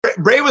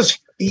Bray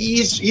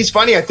he's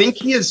funny. I think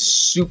his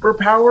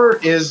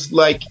superpower is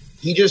like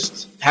he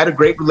just had a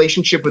great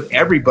relationship with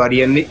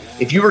everybody, and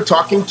if you were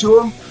talking to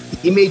him,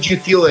 he made you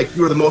feel like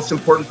you were the most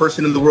important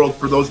person in the world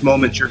for those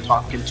moments you're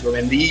talking to him,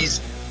 and he's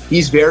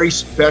very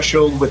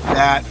special with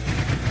that.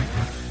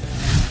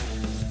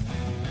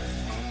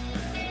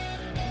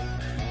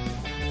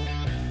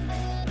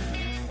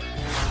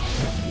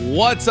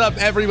 What's up,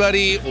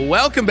 everybody?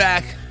 Welcome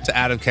back to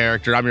Out of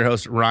Character. I'm your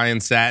host, Ryan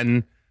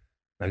Satin.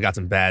 I've got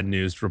some bad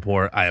news to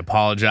report. I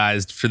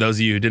apologized for those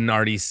of you who didn't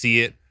already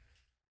see it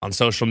on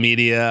social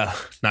media.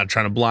 Not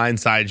trying to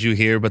blindside you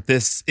here, but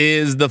this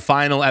is the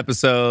final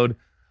episode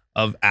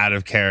of Out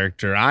of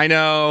Character. I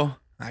know.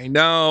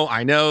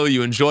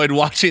 You enjoyed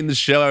watching the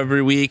show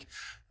every week.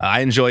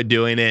 I enjoyed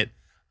doing it.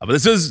 But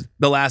this is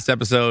the last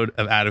episode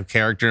of Out of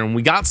Character, and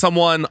we got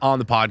someone on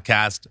the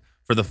podcast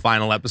for the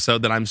final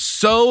episode that I'm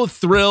so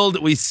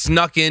thrilled we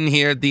snuck in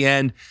here at the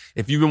end.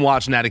 If you've been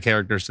watching Out of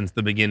Character since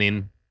the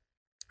beginning,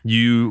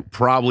 you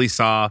probably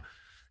saw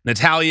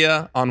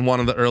Natalia on one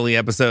of the early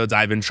episodes.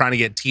 I've been trying to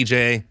get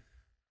TJ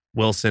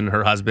Wilson,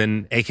 her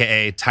husband,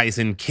 aka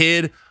Tyson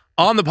Kidd,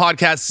 on the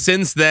podcast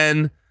since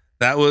then.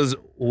 That was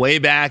way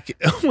back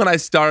when I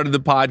started the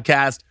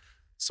podcast.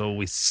 So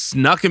we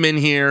snuck him in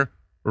here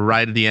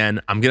right at the end.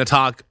 I'm going to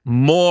talk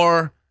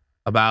more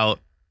about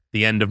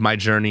the end of my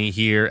journey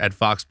here at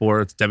Fox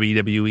Sports,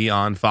 WWE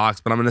on Fox,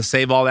 but I'm going to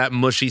save all that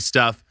mushy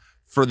stuff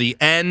for the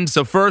end.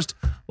 So first,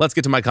 let's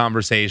get to my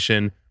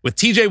conversation with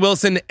TJ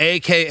Wilson,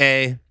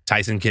 aka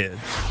Tyson Kidd.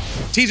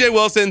 TJ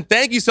Wilson,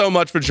 thank you so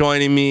much for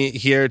joining me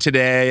here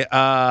today.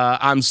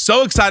 I'm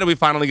so excited we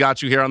finally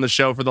got you here on the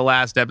show for the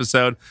last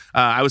episode.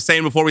 I was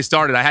saying before we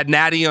started, I had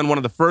Natty on one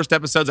of the first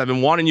episodes. I've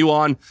been wanting you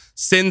on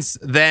since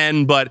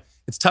then, but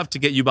it's tough to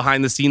get you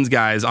behind the scenes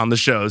guys on the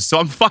shows. So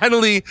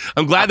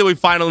I'm glad that we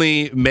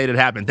finally made it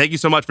happen. Thank you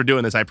so much for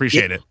doing this. I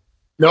appreciate it.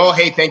 No,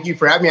 hey, thank you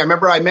for having me. I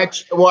remember I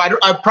met you. Well,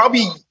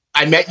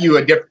 I met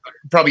you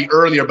probably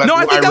earlier, but no,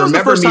 I think that was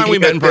the first time we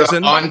met in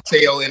person. On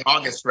sale in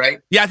August,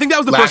 right? Yeah, I think that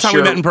was the first time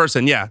we met in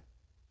person. Yeah.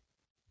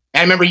 I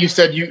remember you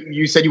said you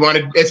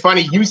wanted. It's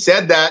funny you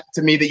said that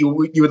to me that you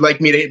would like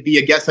me to be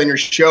a guest on your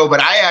show,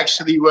 but I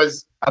actually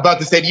was about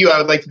to say to you I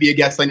would like to be a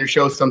guest on your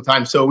show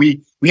sometime. So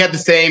we had the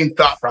same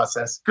thought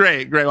process.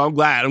 Great. Well, I'm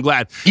glad.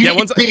 You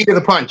beat me to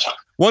the punch.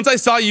 Once I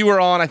saw you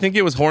were on, I think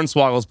it was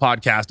Hornswoggle's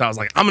podcast, I was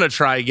like, I'm gonna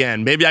try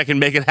again. Maybe I can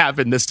make it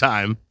happen this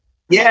time.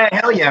 Yeah,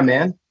 hell yeah,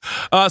 man.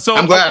 So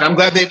I'm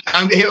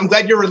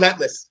glad you're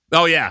relentless.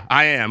 Oh yeah,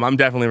 I am. I'm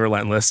definitely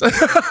relentless.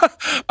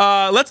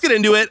 Let's get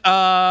into it.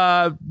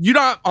 You're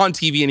not on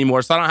TV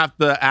anymore, so I don't have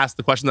to ask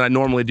the question that I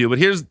normally do. But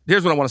here's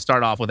what I want to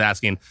start off with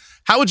asking: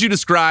 how would you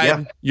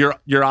describe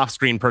your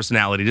off-screen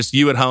personality? Just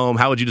you at home.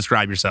 How would you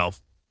describe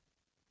yourself?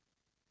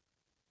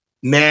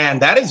 Man,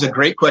 that is a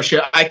great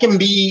question. I can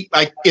be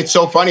like, it's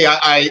so funny.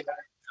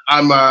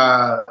 I'm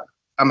a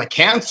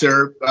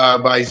Cancer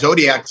by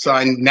zodiac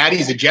sign.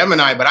 Natty's a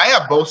Gemini, but I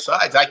have both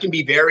sides. I can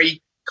be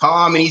very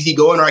calm and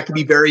easygoing, or I can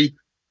be very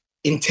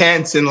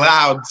intense and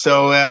loud.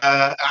 So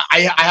I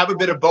have a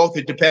bit of both.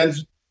 It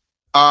depends.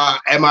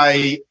 Am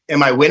I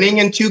winning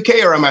in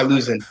 2K or am I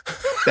losing?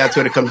 That's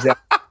what it comes down.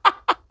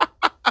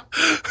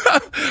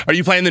 Are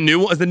you playing the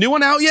new one? Is the new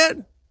one out yet?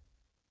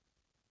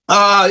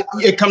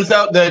 It comes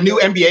out. The new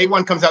NBA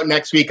one comes out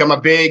next week. I'm a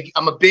big.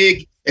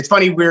 It's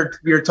funny we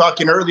were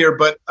talking earlier,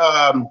 but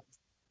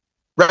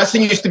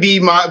wrestling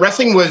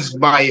was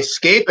my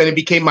escape, and it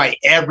became my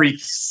every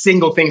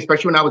single thing,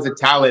 especially when I was a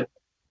talent.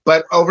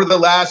 But over the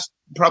last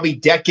probably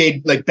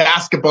decade, like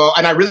basketball,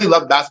 and I really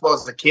loved basketball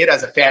as a kid,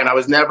 as a fan. I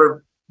was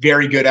never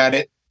very good at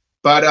it,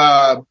 but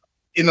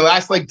in the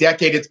last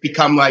decade, it's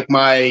become like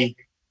my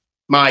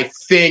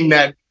thing,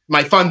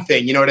 my fun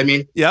thing. You know what I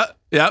mean? Yeah.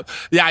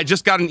 I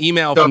just got an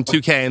email from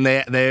 2K, and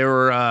they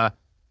were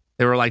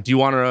like, "Do you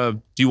want a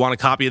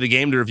copy of the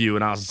game to review?"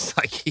 And I was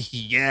like,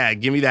 "Yeah,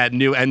 give me that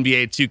new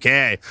NBA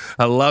 2K.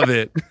 I love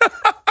it."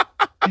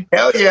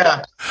 Hell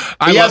yeah!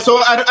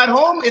 So at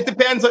home, it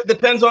depends on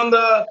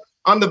the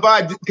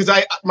vibe, because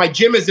my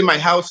gym is in my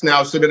house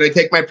now, so that I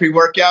take my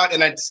pre-workout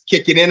and I just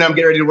kick it in. I'm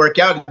getting ready to work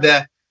out.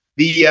 The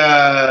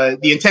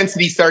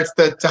intensity starts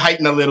to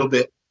heighten a little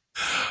bit.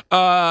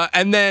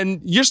 And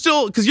then you're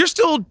still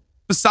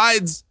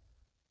besides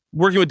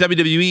working with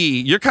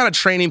WWE, you're kind of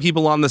training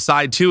people on the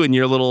side too in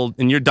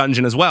your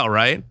dungeon as well,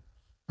 right?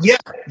 Yeah.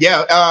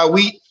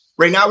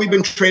 Right now we've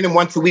been training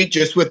once a week,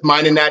 just with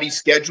mine and Natty's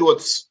schedule.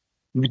 It's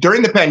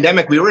during the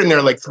pandemic, we were in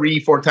there like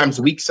 3-4 times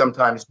a week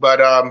sometimes, but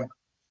there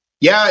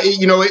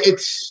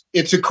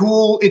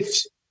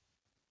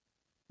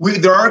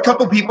are a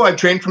couple people I've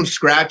trained from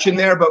scratch in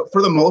there, but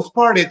for the most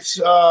part, it's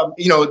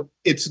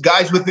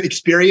guys with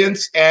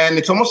experience, and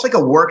it's almost like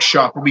a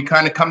workshop where we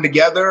kind of come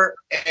together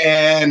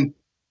and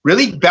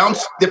really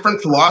bounce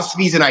different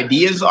philosophies and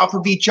ideas off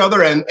of each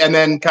other, and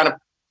then kind of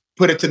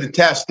put it to the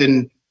test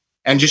and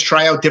just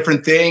try out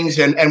different things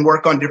and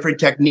work on different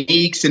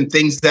techniques and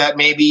things that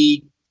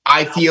maybe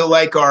I feel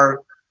like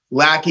are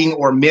lacking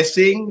or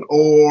missing,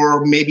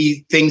 or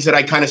maybe things that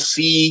I kind of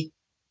see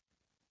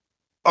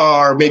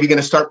are maybe going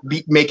to start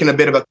making a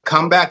bit of a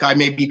comeback. I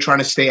may be trying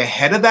to stay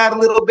ahead of that a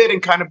little bit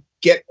and kind of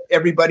get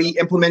everybody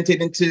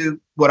implemented into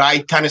what I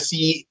kind of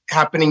see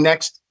happening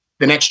next,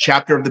 the next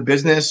chapter of the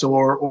business,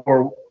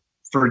 or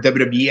for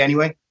WWE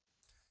anyway.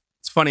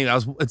 It's funny.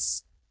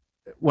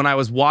 When I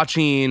was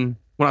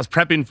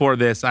prepping for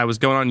this, I was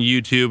going on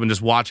YouTube and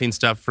just watching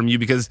stuff from you,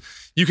 because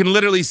you can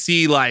literally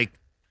see like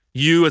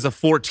you as a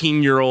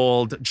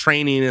 14-year-old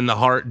training in the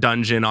Heart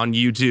Dungeon on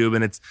YouTube,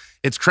 and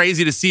it's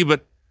crazy to see.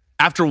 But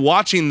after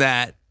watching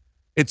that,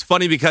 it's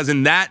funny because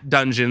in that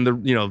dungeon,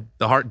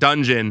 the Heart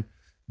Dungeon,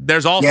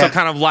 there's also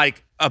kind of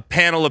like a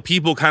panel of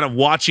people kind of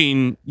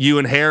watching you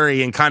and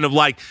Harry and kind of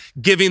like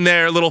giving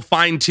their little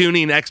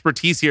fine-tuning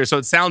expertise here. So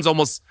it sounds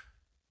almost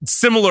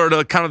similar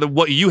to kind of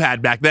what you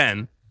had back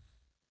then.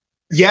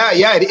 Yeah,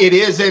 it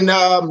is.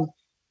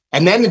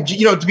 And then,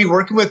 to be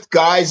working with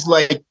guys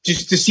like,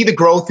 just to see the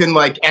growth in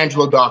like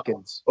Angelo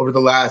Dawkins over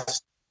the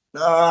last,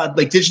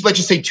 let's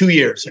just say 2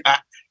 years.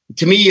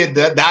 To me,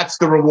 that's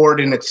the reward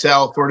in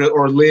itself.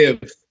 Or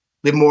Liv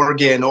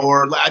Morgan,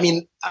 or I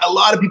mean, a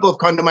lot of people have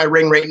come to my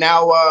ring right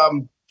now.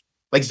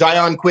 Like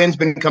Zion Quinn's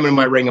been coming to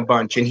my ring a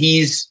bunch, and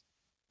he's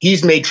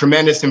made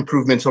tremendous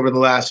improvements over the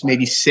last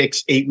maybe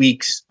 6-8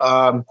 weeks.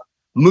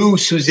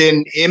 Moose, who's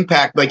in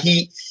Impact, like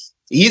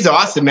he's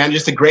awesome, man.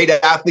 Just a great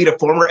athlete, a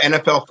former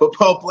NFL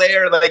football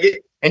player.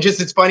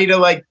 It's funny to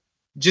like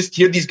just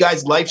hear these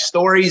guys' life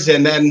stories,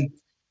 and then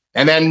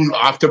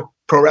off to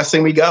pro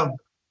wrestling we go.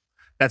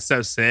 That's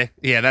so sick.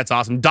 Yeah, that's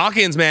awesome.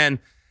 Dawkins, man,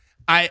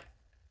 I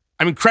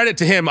mean, credit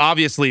to him,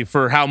 obviously,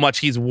 for how much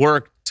he's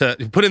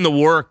put in the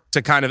work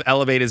to kind of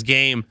elevate his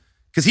game,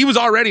 because he was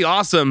already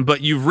awesome,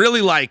 but you've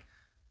really like,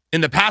 in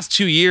the past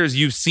 2 years,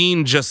 you've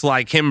seen just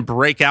like him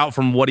break out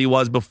from what he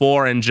was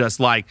before, and just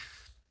like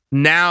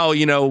now,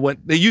 when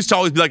they used to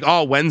always be like,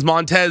 oh, when's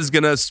Montez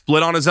going to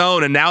split on his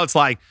own? And now it's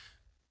like,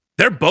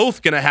 they're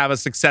both going to have a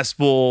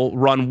successful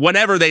run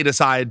whenever they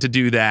decide to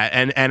do that.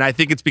 And I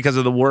think it's because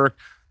of the work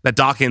that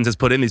Dawkins has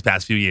put in these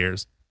past few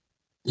years.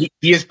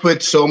 He has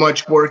put so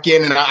much work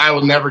in, and I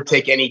will never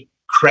take any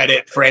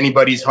credit for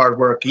anybody's hard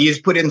work. He has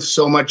put in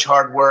so much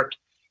hard work,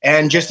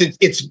 and just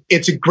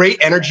it's a great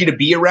energy to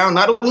be around.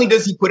 Not only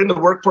does he put in the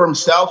work for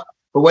himself,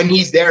 but when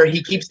he's there,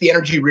 he keeps the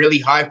energy really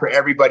high for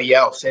everybody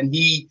else. And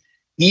he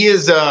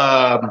is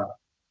a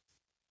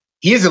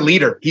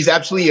leader. He's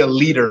absolutely a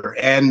leader,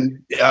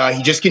 and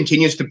he just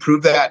continues to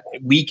prove that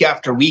week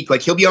after week.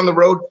 Like, he'll be on the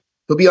road,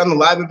 he'll be on the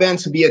live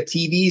events, he'll be at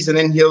TVs, and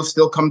then he'll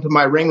still come to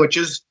my ring, which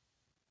is,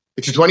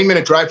 it's a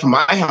 20-minute drive from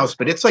my house,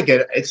 but it's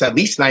at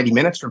least 90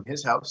 minutes from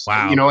his house.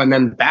 Wow. And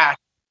then back.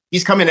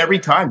 He's coming every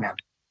time, man.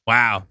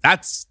 Wow.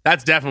 That's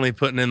definitely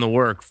putting in the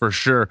work for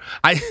sure.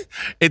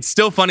 It's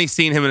still funny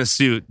seeing him in a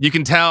suit. You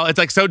can tell it's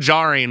like so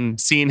jarring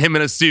seeing him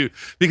in a suit,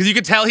 because you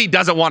can tell he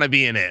doesn't want to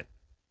be in it.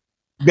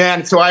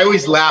 Man, so I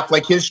always laugh,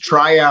 like his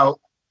tryout.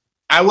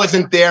 I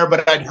wasn't there,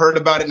 but I'd heard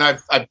about it, and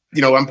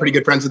I'm pretty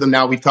good friends with him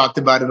now. We've talked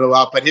about it a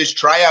lot, but his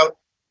tryout,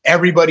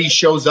 everybody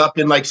shows up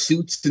in like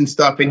suits and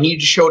stuff, and he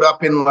just showed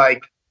up in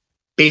like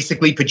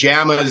basically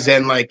pajamas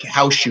and like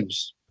house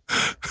shoes.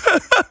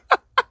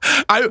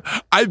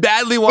 I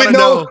badly want to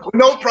know.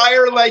 No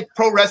prior like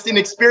pro wrestling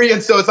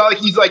experience, so it's not like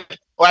he's like,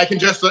 well, I can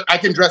dress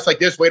like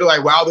this. Wait till I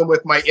wow them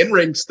with my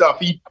in-ring stuff.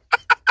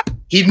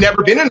 He'd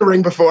never been in the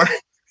ring before,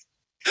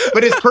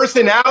 but his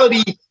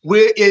personality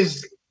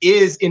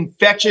is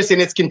infectious, and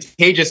it's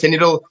contagious, and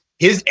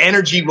his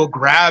energy will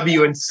grab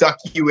you and suck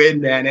you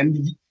in, man,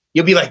 and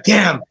you'll be like,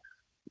 damn,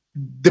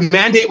 the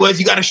mandate was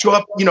you got to show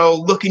up,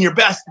 looking your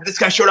best. This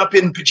guy showed up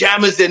in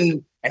pajamas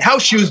and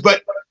house shoes,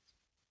 but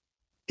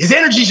his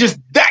energy's just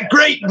that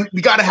great.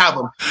 We got to have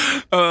him.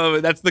 Oh,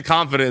 that's the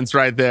confidence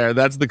right there.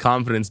 That's the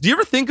confidence. Do you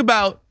ever think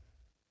about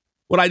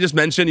what I just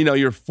mentioned?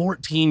 You're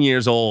 14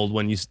 years old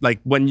when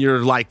you're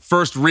like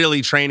first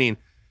really training.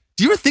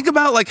 Do you ever think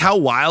about like how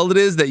wild it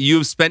is that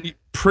you've spent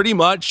pretty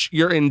much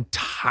your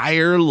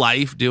entire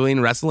life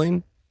doing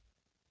wrestling?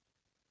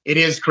 It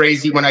is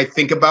crazy when I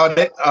think about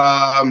it.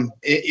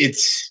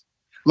 It's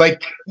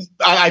like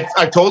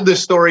I told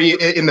this story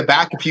in the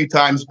back a few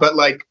times, but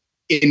like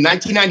in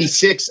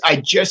 1996, I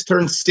just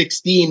turned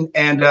 16,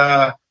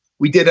 and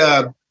we did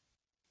a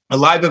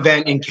live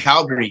event in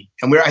Calgary,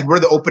 and we're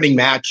the opening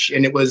match,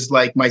 and it was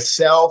like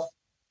myself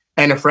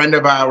and a friend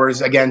of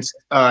ours against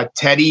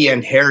Teddy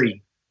and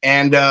Harry,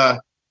 and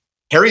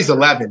Harry's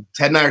 11,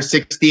 Ted and I are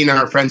 16, and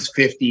our friend's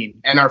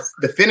 15, and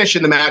the finish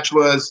in the match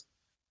was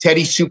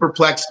Teddy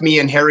superplexed me,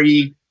 and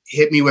Harry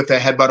hit me with a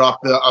headbutt off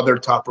the other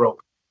top rope.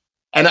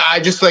 And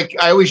I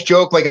always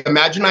joke, like,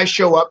 imagine I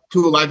show up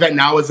to a live event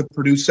now as a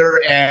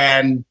producer,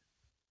 and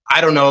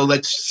I don't know,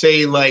 let's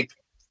say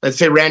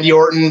Randy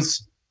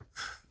Orton's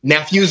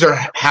nephews are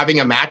having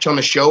a match on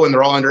the show, and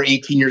they're all under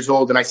 18 years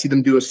old, and I see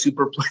them do a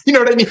superplex. You know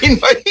what I mean?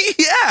 Like,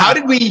 yeah. How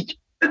did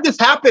this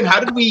happen?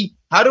 How are we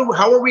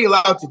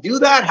allowed to do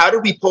that? How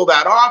did we pull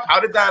that off?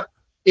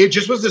 It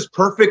just was this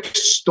perfect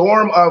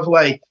storm of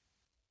like,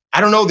 I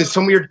don't know, there's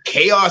some weird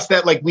chaos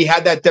that like we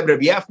had that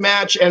WWF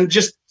match, and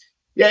just,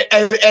 yeah.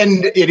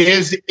 And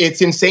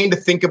it's insane to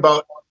think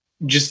about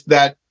just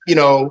that,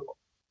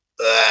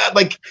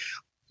 like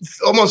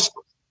almost,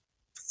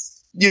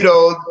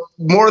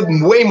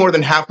 way more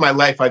than half my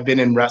life I've been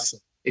in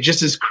wrestling. It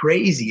just is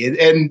crazy.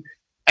 And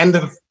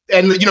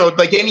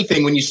like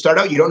anything, when you start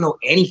out, you don't know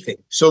anything.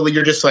 So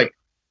you're just like,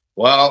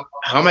 well,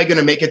 how am I going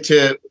to make it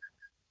to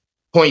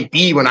point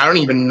B when I don't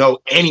even know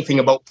anything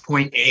about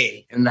point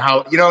A? And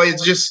how,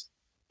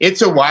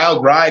 it's a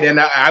wild ride, and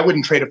I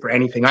wouldn't trade it for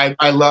anything.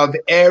 I love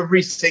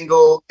every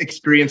single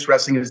experience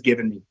wrestling has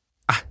given me.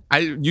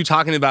 You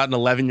talking about an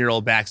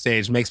 11-year-old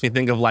backstage makes me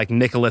think of like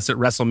Nicholas at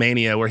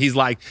WrestleMania, where he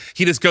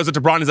just goes up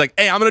to Braun and he's like,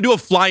 hey, I'm going to do a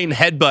flying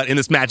headbutt in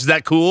this match. Is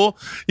that cool?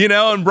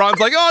 And Braun's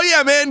like, oh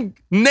yeah, man,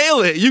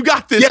 nail it. You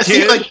got this,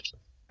 kid.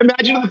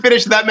 Imagine the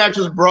finish of that match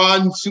was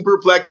Braun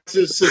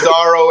superplexes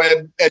Cesaro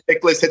and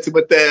Nicholas hits him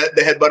with the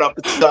headbutt off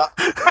the top.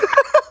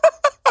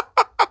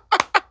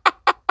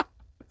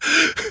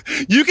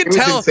 You can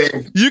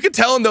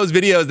tell in those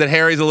videos that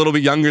Harry's a little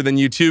bit younger than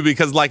you too,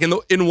 because like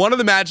in one of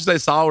the matches I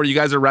saw where you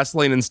guys are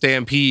wrestling in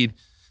Stampede,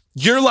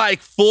 you're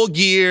like full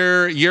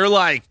gear, you're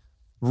like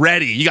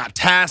ready, you got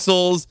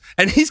tassels,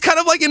 and he's kind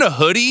of like in a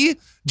hoodie,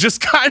 he's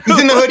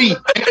in the hoodie.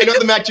 I know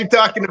the match you're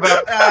talking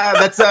about.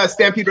 That's a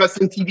Stampede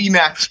Wrestling TV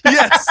match.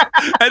 Yes,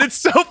 and it's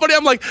so funny.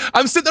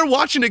 I'm sitting there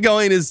watching it,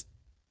 going, is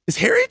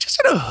Harry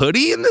just in a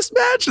hoodie in this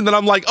match? And then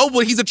I'm like, oh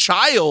well, he's a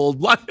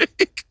child,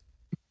 like.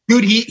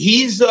 Dude,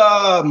 he's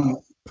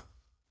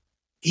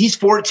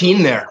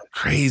 14 there.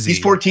 Crazy. He's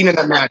 14 in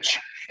that match.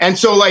 And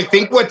so I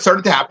think what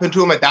started to happen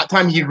to him at that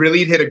time, he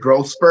really hit a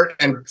growth spurt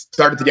and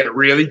started to get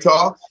really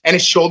tall. And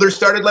his shoulders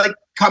started like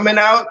coming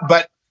out,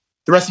 but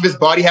the rest of his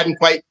body hadn't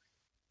quite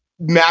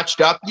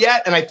matched up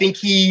yet. And I think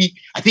he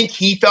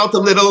felt a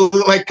little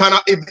like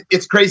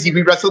it's crazy.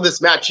 We wrestled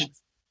this match and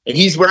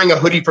he's wearing a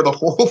hoodie for the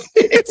whole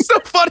thing. It's so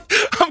funny.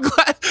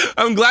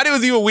 I'm glad it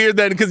was even weird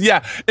then, because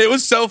it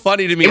was so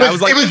funny to me. It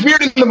was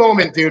weird in the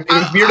moment, dude. It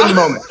was weird in the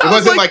moment. It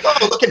wasn't like,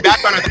 oh, looking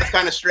back on it, it's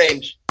kind of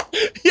strange.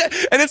 Yeah,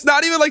 and it's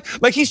not even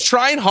like he's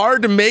trying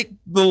hard to make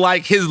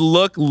his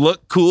look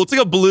cool. It's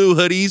like a blue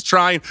hoodie he's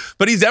trying,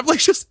 but he's definitely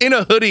just in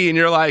a hoodie, and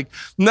you're like,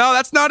 no,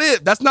 that's not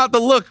it. That's not the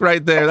look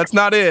right there. That's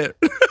not it.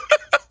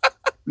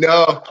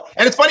 No,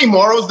 and it's funny.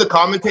 Morrow's the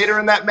commentator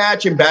in that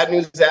match, and Bad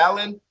News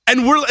Allen.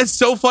 And it's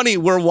so funny.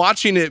 We're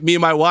watching it, me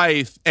and my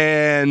wife,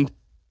 and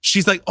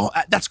she's like, oh,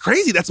 that's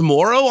crazy. That's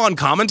Morrow on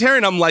commentary.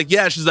 And I'm like,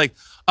 yeah. She's like,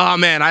 oh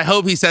man, I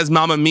hope he says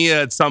Mamma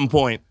Mia at some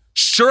point.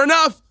 Sure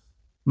enough,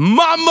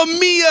 Mamma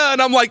Mia.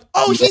 And I'm like,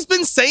 oh, he's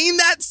been saying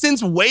that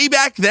since way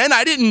back then.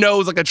 I didn't know it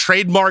was like a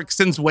trademark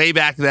since way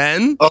back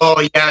then.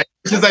 Oh yeah.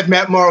 Since I've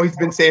met Morrow, he's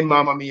been saying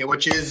Mamma Mia,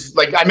 which is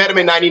like, I met him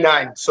in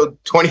 99. So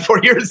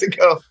 24 years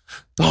ago.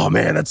 Oh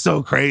man, that's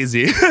so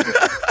crazy.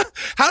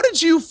 How did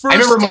you first? I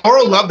remember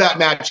Morrow loved that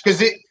match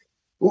because it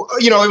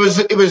was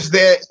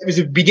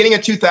the beginning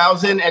of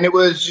 2000, and it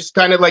was just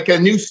kind of like a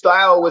new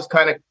style was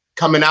kind of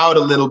coming out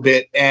a little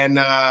bit, and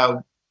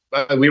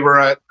we were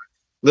a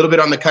little bit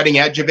on the cutting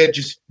edge of it.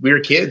 Just we were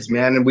kids,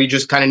 man, and we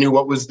just kind of knew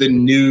what was the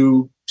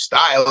new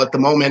style at the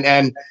moment.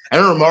 And I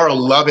remember Morrow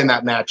loving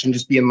that match and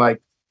just being like,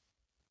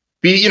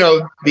 being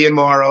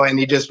Morrow, and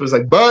he just was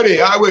like,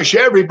 buddy, I wish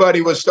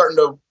everybody was starting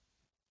to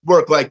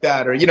work like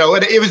that, or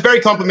it was very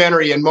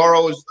complimentary. And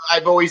Morrow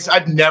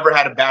I've never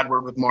had a bad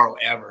word with Morrow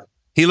ever.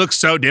 He looks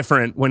so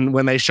different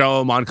when they show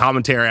him on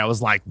commentary. I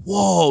was like,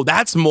 whoa,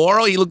 that's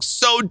Morrow. He looks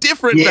so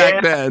different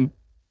back then.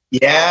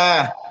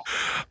 Yeah.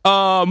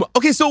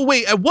 Okay, so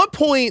wait, at what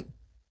point?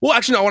 Well,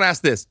 actually, I want to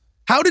ask this: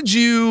 How did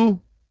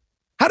you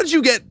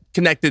get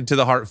connected to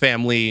the Hart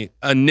family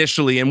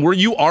initially, and were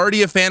you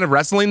already a fan of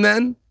wrestling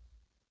then?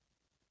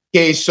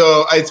 Okay,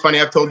 so it's funny.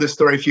 I've told this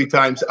story a few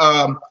times.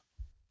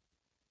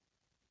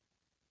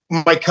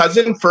 My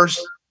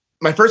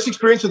first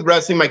experience with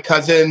wrestling, my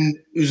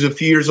cousin, who's a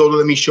few years older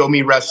than me, showed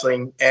me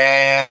wrestling.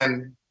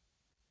 And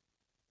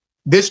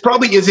this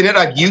probably isn't it.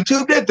 I've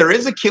YouTubed it. There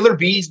is a Killer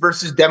Bees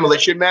versus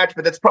Demolition match,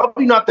 but that's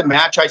probably not the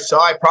match I saw.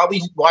 I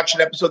probably watched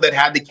an episode that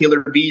had the Killer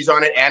Bees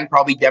on it and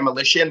probably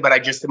Demolition, but I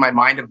just in my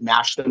mind have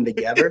mashed them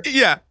together.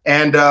 Yeah.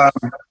 And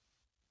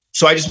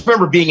so I just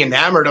remember being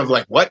enamored of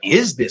like, what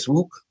is this?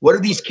 What are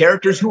these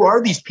characters? Who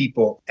are these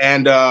people?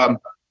 And I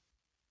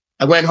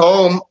went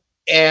home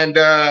and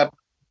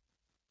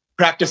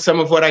practiced some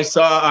of what I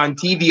saw on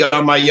TV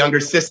on my younger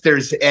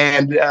sisters,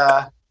 and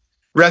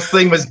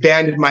wrestling was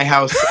banned in my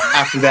house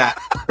after that.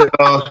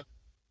 So,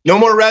 no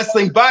more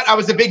wrestling, but I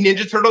was a big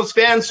Ninja Turtles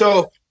fan,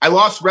 so I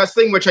lost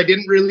wrestling, which I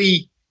just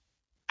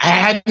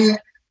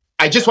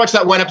watched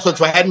that one episode,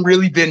 so I hadn't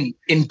really been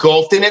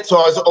engulfed in it, so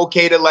I was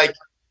okay to like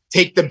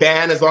take the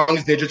ban as long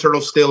as Ninja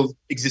Turtles still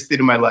existed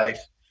in my life.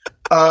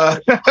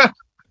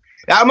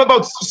 I'm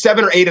about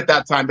 7 or 8 at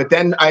that time, but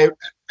then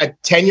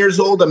at 10 years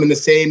old, I'm in the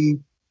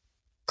same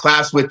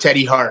class with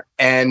Teddy Hart,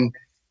 and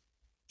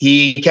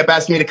he kept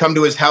asking me to come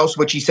to his house,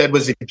 which he said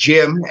was a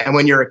gym. And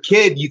when you're a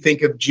kid, you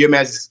think of gym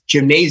as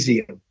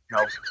gymnasium.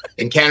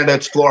 In Canada,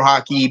 it's floor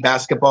hockey,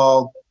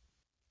 basketball.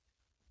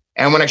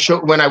 And when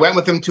I went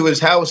with him to his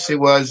house, it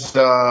was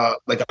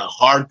like a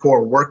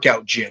hardcore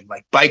workout gym,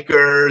 like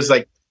bikers,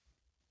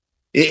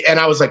 and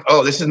I was like,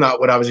 oh, this is not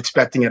what I was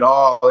expecting at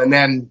all. And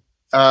then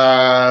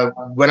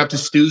Went up to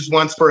Stu's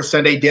once for a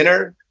Sunday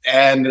dinner,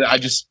 and I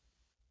just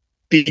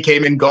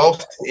became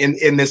engulfed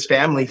in this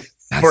family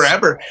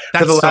forever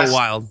for the last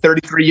wild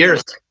 33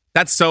 years.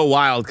 That's so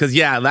wild. Cause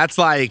yeah, that's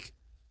like,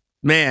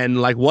 man,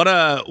 like what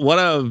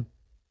a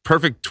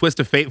perfect twist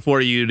of fate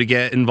for you to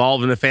get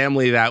involved in a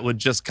family that would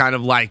just kind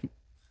of like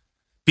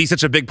be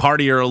such a big part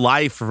of your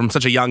life from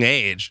such a young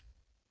age.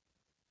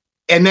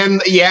 And then,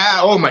 yeah,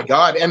 oh my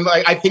God. And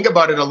like, I think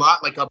about it a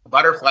lot, like a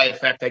butterfly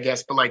effect, I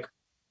guess. But like,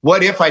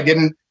 what if Ted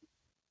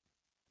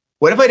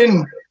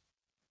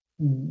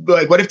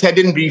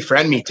didn't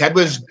befriend me? Ted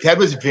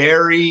was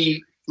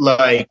very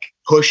like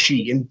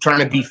pushy and trying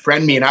to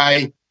befriend me. And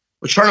I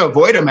was trying to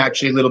avoid him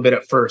actually a little bit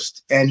at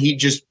first. And he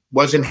just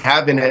wasn't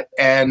having it.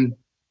 And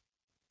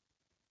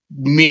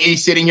me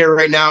sitting here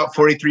right now at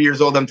 43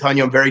 years old, I'm telling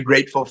you, I'm very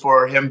grateful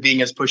for him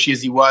being as pushy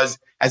as he was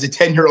as a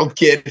 10-year-old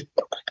kid.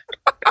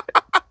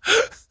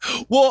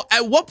 Well,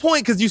 at what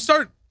point,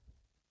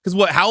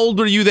 how old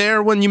were you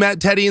there when you met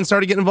Teddy and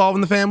started getting involved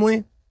in the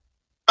family?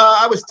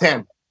 I was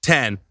 10.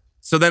 10.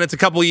 So then it's a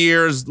couple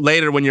years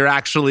later when you're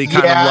actually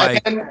kind of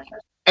like...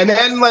 And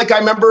then like, I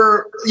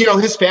remember,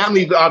 his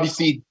family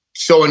obviously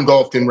so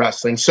engulfed in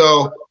wrestling.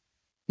 So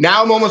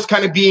now I'm almost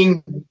kind of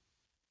being,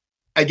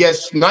 I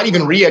guess, not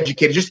even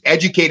re-educated, just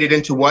educated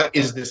into what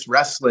is this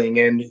wrestling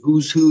and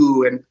who's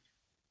who. And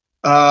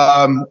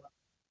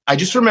I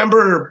just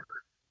remember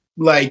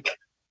like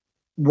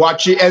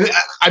watching, and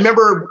I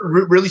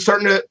remember really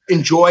starting to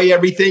enjoy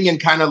everything and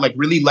kind of like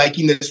really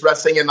liking this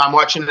wrestling. And I'm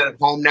watching it at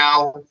home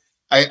now.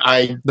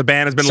 The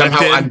ban has been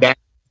lifted.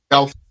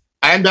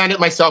 I unbanned it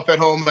myself at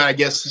home. I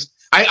guess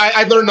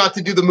I learned not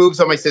to do the moves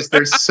on my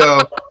sisters. So,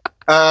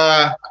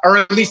 or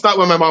at least not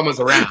when my mom was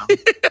around.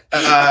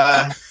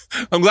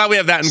 I'm glad we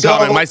have that in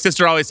common. My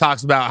sister always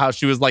talks about how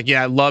she was like,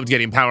 yeah, I loved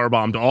getting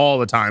powerbombed all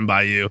the time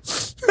by you.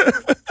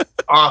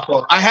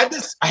 Awful. I had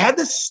this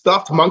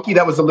stuffed monkey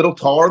that was a little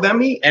taller than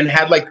me and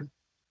had like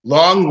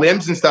long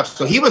limbs and stuff.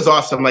 So he was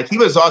awesome. Like he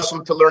was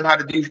awesome to learn how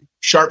to do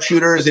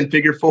sharpshooters and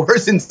figure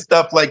fours and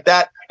stuff like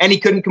that. And he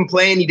couldn't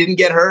complain. He didn't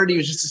get hurt. He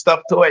was just a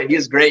stuffed toy. He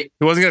was great.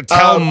 He wasn't going to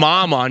tell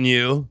mom on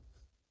you.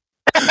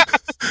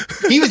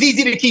 He was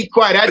easy to keep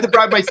quiet. I had to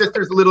bribe my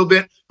sisters a little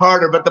bit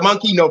harder, but the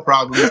monkey, no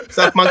problem.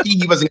 Stuffed monkey,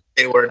 he wasn't going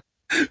to say a word.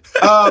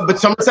 But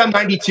SummerSlam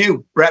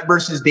 92, Brett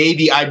versus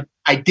Davey, I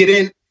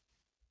didn't,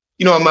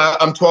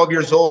 I'm 12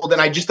 years old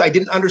and I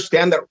didn't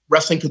understand that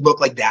wrestling could look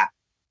like that.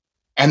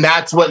 And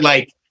that's what,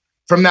 like,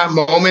 from that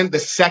moment, the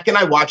second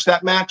I watched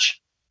that match,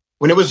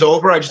 when it was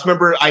over, I just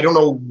remember, I don't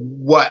know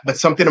what, but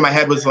something in my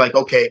head was like,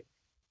 okay,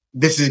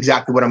 this is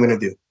exactly what I'm going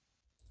to do.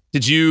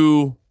 Did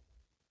you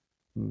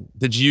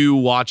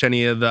watch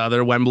any of the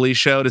other Wembley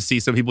show to see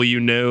some people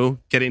you knew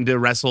getting to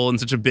wrestle in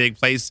such a big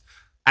place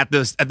at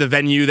the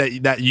venue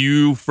that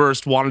you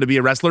first wanted to be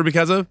a wrestler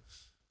because of?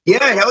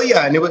 Yeah, hell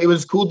yeah. And it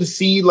was cool to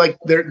see like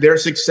their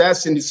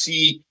success and to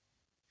see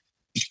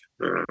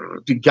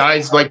the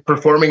guys like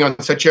performing on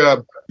such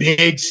a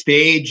big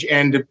stage.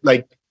 And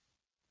like,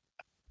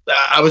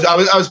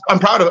 I'm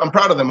proud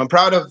of them. I'm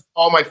proud of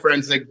all my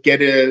friends that get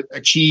to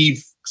achieve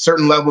a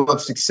certain level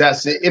of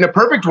success. In a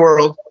perfect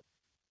world,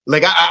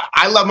 like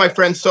I love my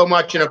friends so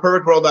much. In a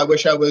perfect world, I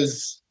wish I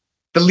was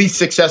the least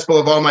successful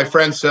of all my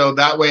friends. So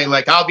that way,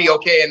 like I'll be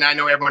okay. And I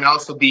know everyone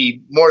else will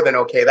be more than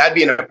okay. That'd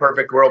be in a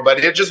perfect world.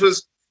 But it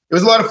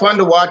was a lot of fun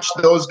to watch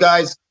those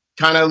guys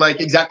kind of like,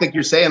 exactly like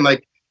you're saying,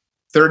 like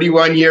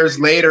 31 years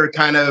later,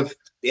 kind of,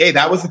 hey,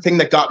 that was the thing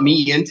that got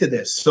me into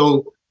this.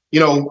 So,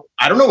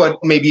 I don't know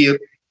what, maybe a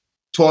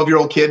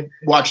 12-year-old kid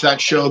watched that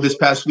show this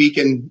past week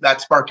and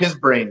that sparked his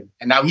brain.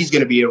 And now he's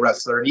going to be a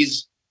wrestler and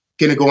he's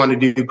going to go on to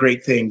do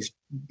great things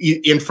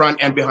in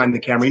front and behind the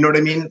camera. You know what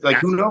I mean? Like,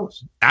 who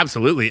knows?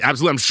 Absolutely.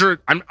 I'm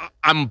sure,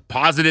 I'm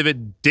positive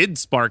it did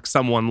spark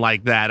someone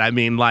like that. I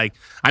mean, like,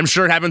 I'm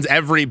sure it happens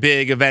every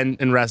big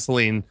event in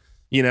wrestling.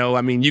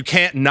 I mean, you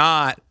can't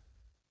not,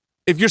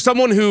 if you're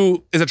someone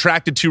who is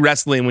attracted to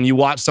wrestling, when you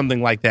watch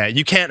something like that,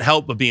 you can't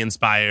help but be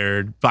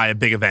inspired by a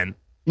big event.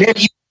 Man,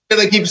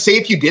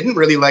 if you didn't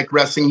really like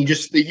wrestling,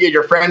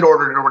 your friend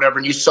ordered it or whatever,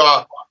 and you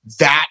saw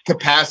that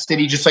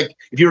capacity, just like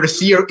if you were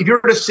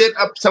to sit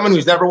up someone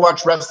who's never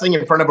watched wrestling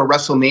in front of a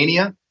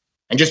WrestleMania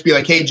and just be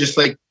like, hey, just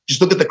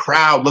look at the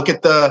crowd, look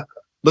at the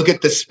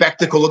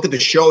spectacle, look at the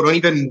show. Don't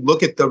even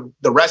look at the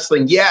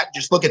wrestling yet.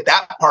 Just look at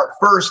that part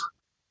first.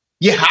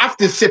 You have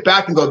to sit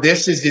back and go,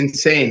 this is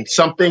insane.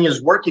 Something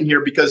is working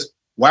here because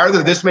why are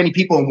there this many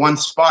people in one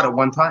spot at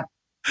one time?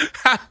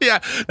 Yeah,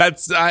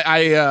 that's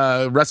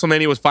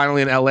WrestleMania was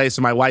finally in LA,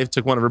 so my wife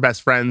took one of her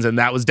best friends, and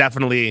that was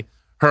definitely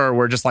her.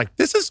 We're just like,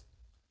 this is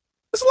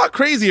a lot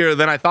crazier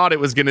than I thought it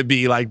was going to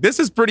be. Like, this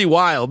is pretty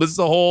wild. This is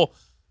a whole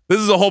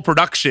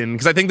production,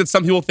 because I think that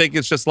some people think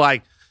it's just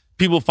like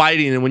people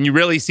fighting, and when you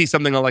really see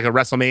something like a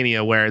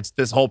WrestleMania where it's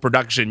this whole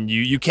production,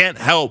 you can't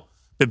help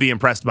but be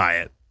impressed by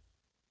it.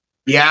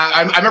 Yeah,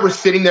 I remember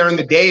sitting there in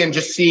the day and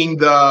just seeing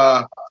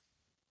the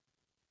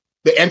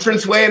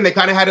entranceway, and they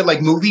kind of had it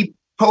like movie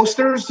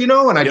posters, and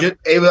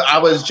I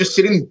was just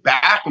sitting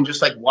back and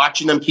just like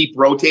watching them keep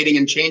rotating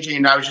and changing,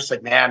 and I was just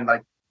like, man,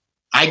 like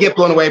I get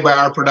blown away by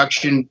our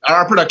production.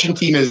 Our production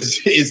team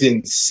is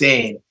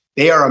insane.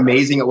 They are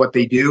amazing at what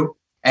they do,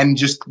 and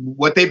just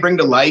what they bring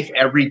to life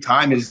every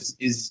time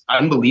is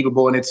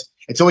unbelievable. And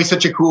it's always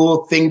such a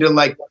cool thing to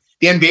like.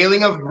 The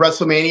unveiling of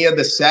WrestleMania,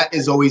 the set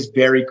is always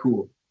very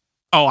cool.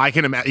 Oh, I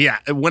can imagine. Yeah,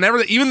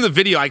 even the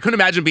video, I couldn't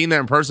imagine being there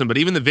in person, but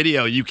even the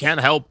video, you can't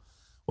help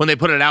when they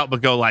put it out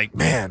but go like,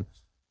 man,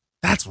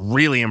 that's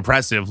really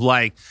impressive.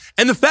 Like,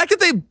 and the fact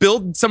that they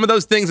build some of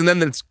those things and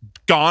then it's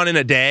gone in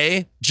a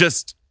day,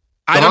 just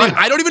I don't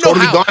even know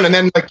how. Gone, and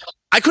then like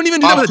I couldn't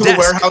even do that with a desk.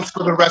 Warehouse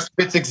for the rest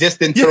of its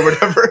existence or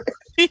whatever.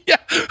 Yeah,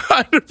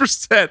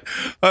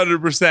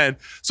 100%.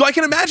 So I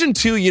can imagine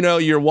too.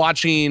 You're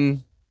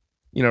watching,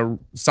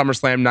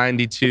 SummerSlam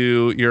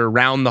 '92. You're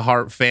around the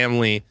Hart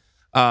family.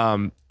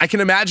 I can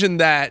imagine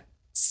that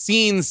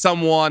seeing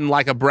someone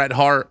like a Bret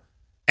Hart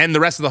and the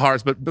rest of the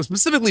Harts, but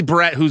specifically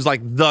Bret, who's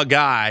like the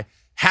guy,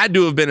 had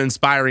to have been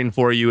inspiring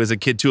for you as a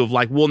kid too, of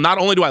like, well, not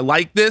only do I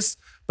like this,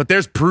 but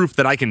there's proof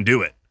that I can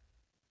do it.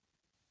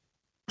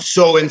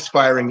 So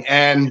inspiring.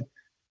 And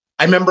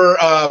I remember,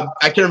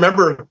 I can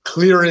remember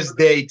clear as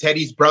day,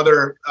 Teddy's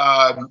brother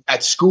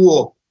at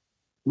school.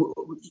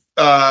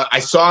 I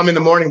saw him in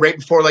the morning right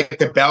before like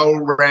the bell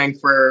rang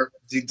to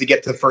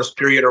get to the first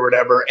period or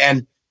whatever.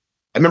 And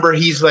I remember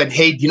he's like,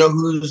 hey, do you know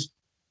who's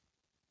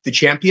the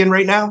champion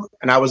right now?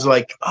 And I was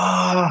like,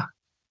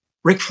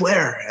 Ric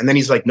Flair. And then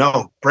he's like,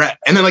 no, Bret.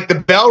 And then like the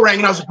bell rang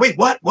and I was like, wait,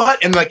 what?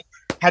 And like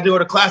had to go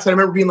to class. And I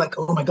remember being like,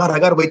 oh my God, I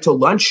got to wait till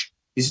lunch.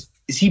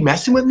 Is he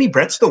messing with me?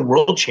 Bret's the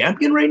world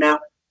champion right now.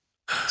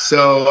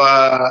 So,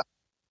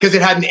 because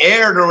it hadn't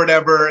aired or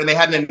whatever, and they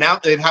hadn't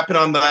announced it. Happened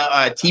on the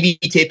TV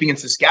taping in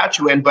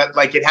Saskatchewan, but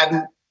like it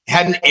hadn't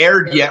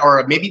aired yet,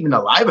 or maybe even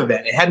a live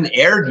event. It hadn't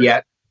aired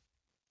yet,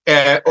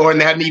 and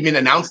they hadn't even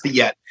announced it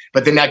yet.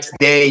 But the next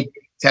day,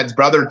 Ted's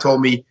brother told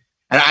me,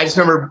 and I just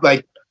remember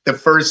like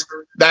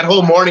that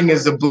whole morning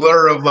is a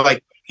blur of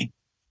like, I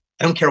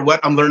don't care what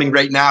I'm learning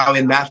right now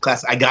in math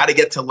class. I got to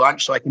get to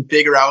lunch so I can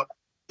figure out,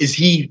 is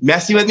he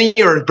messing with me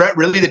or is Bret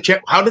really the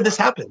champ? How did this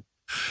happen?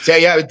 So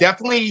yeah, it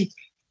definitely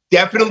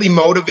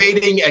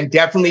motivating, and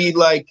definitely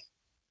like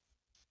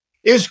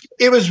it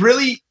was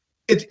really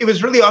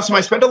awesome.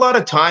 I spent a lot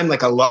of time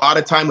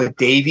with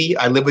Davey.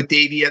 I lived with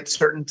Davey at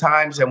certain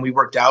times, and we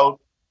worked out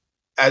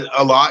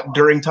a lot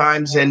during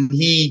times. And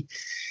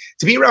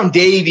to be around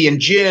Davey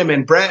and Jim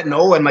and Bret and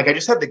Owen, like I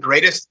just had the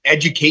greatest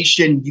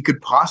education you could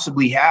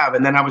possibly have.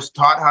 And then I was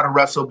taught how to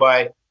wrestle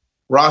by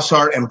Ross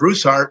Hart and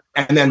Bruce Hart,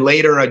 and then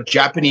later a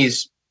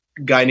Japanese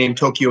guy named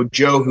Tokyo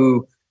Joe,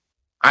 who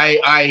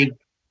I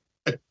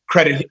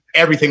credit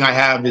everything I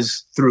have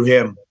is through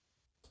him.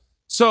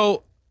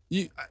 So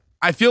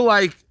I feel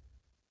like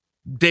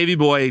Davey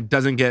Boy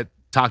doesn't get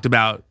talked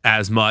about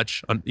as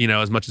much,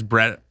 as much as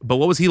Bret. But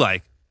what was he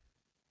like?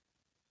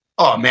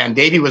 Oh man,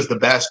 Davey was the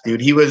best,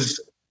 dude. He was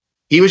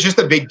just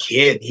a big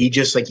kid. He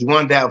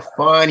wanted to have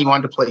fun. He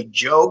wanted to play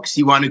jokes.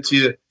 He wanted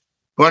to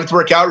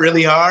work out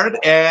really hard,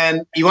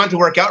 and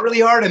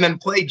then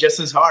play just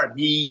as hard.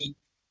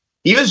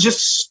 He was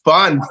just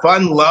fun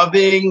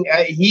loving.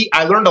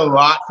 I learned a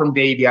lot from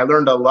Davey. I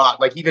learned a lot,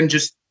 like even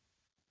just,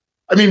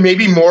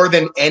 maybe more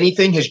than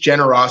anything, his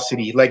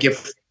generosity. Like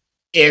if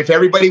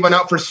everybody went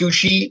out for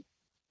sushi,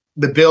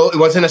 the bill, it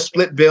wasn't a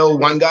split bill.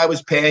 One guy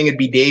was paying, it'd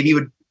be Davey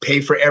would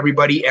pay for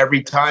everybody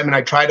every time. And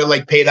I try to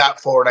like pay that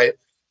forward.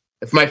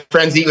 If my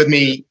friends eat with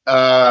me,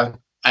 I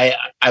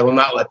will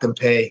not let them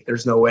pay.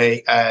 There's no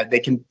way. They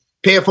can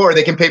pay it forward.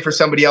 They can pay for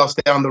somebody else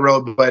down the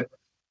road, but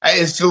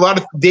it's a lot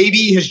of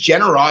Davey. His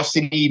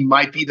generosity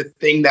might be the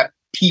thing that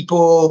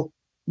people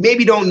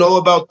maybe don't know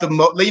about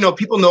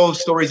people know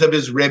stories of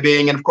his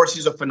ribbing, and of course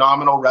he's a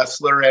phenomenal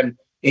wrestler and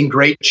in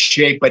great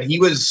shape, but he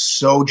was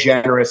so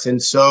generous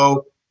and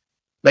so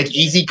like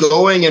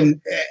easygoing.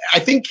 And I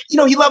think,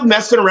 he loved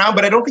messing around,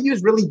 but I don't think he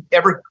was really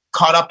ever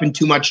caught up in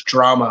too much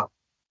drama.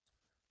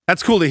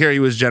 That's cool to hear he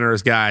was a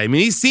generous guy.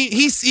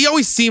 He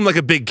always seemed like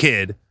a big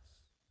kid.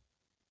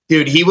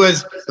 Dude, he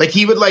was like,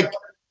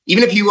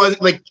 even if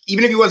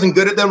he wasn't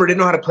good at them or didn't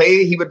know how to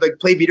play, he would like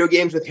play video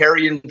games with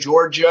Harry in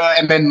Georgia,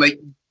 and then like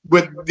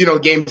with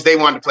games they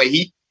wanted to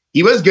play.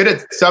 He was good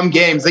at some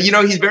games. Like,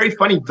 he's very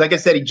funny. Like I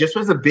said, he just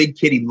was a big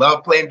kid. He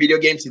loved playing video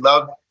games. He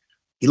loved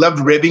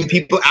ribbing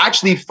people.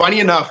 Actually, funny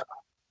enough,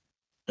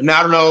 and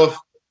I don't know if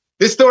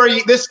this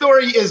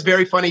story is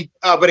very funny,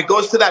 but it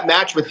goes to that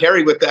match with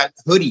Harry with that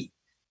hoodie.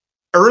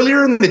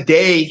 Earlier in the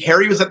day,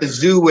 Harry was at the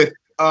zoo with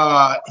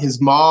his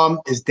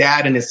mom, his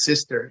dad, and his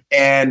sister.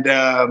 And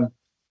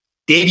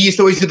Davey used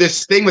to always do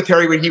this thing with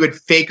Harry where he would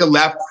fake a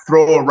left,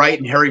 throw a right,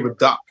 and Harry would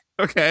duck.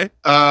 Okay.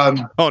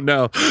 Oh,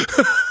 no.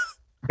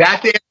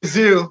 That day at the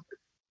zoo,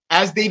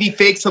 as Davey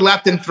fakes the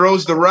left and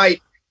throws the right,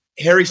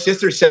 Harry's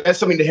sister says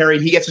something to Harry,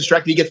 and he gets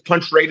distracted. He gets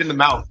punched right in the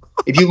mouth.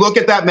 If you look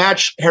at that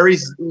match,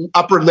 Harry's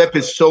upper lip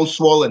is so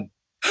swollen.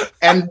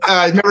 And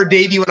I remember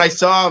Davey, when I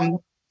saw him,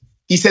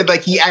 he said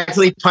like he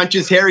accidentally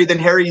punches Harry, then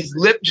Harry's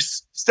lip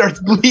just starts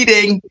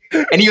bleeding,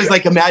 and he was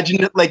like,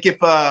 imagine it like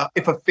if a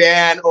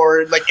fan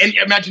or like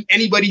imagine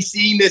anybody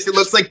seeing this, it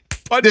looks like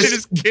punching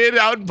his kid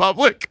out in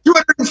public.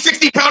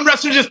 260-pound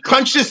wrestler just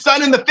punched his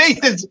son in the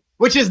face,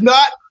 which is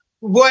not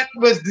what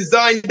was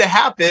designed to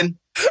happen.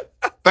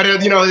 But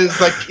it's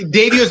like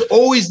Davey was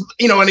always,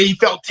 and he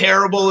felt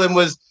terrible and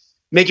was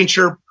making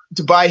sure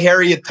to buy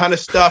Harry a ton of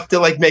stuff to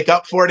like make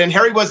up for it. And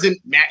Harry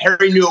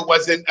knew it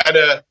wasn't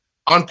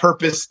on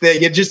purpose thing.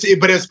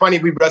 But it was funny.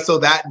 We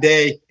wrestled that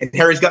day and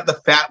Harry's got the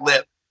fat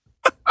lip.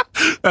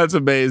 That's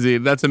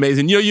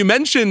amazing. You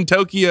mentioned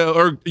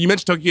Tokyo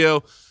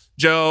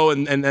Joe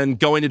and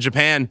going to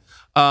Japan.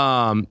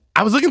 I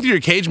was looking through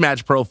your cage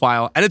match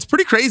profile, and it's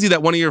pretty crazy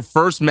that one of your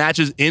first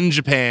matches in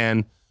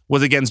Japan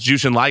was against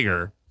Jushin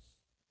Liger.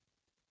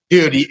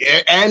 Dude,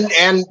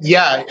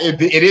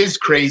 it is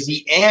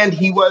crazy. And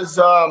he was,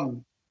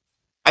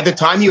 at the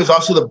time, he was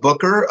also the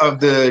booker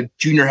of the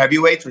junior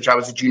heavyweights, which I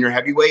was a junior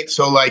heavyweight.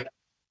 So like,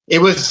 it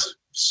was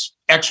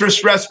extra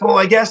stressful,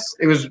 I guess.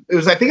 It was,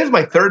 I think it was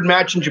my third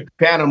match in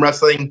Japan. I'm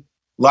wrestling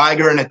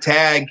Liger in a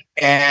tag,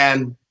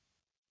 and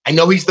I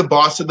know he's the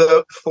boss of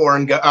the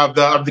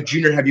of the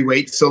junior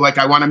heavyweight. So like,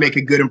 I want to make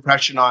a good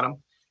impression on him.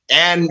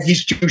 And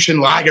he's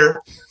Jushin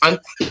Liger. I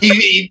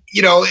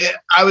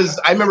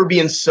remember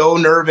being so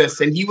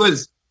nervous, and he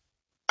was.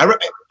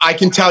 I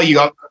can tell you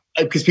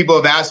because people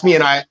have asked me,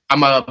 and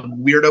I'm a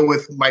weirdo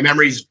with my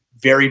memory's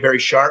very, very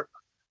sharp.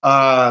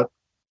 I've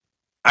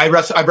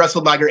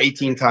wrestled Liger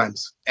 18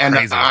 times, and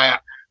crazy. I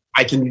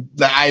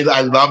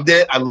loved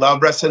it. I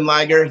love wrestling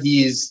Liger.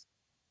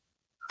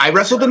 I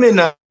wrestled him in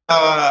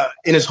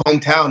his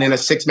hometown in a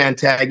 6-man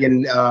tag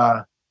in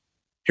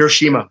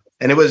Hiroshima,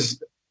 and it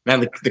was. Man,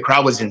 the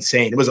crowd was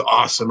insane. It was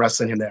awesome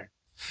wrestling him there.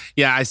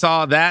 Yeah, I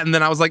saw that, and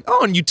then I was like,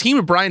 oh, and you team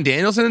with Bryan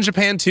Danielson in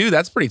Japan too?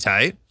 That's pretty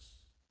tight.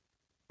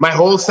 My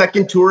whole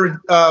second tour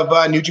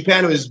of New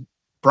Japan was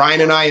Bryan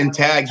and I in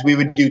tags. We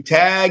would do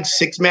tags,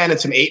 6-man and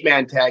some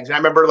 8-man tags. And I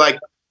remember like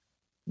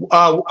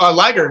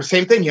Liger,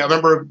 same thing. I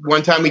remember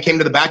one time we came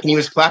to the back and he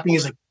was clapping. He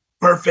was like,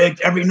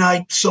 perfect, every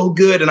night, so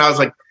good. And I was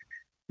like,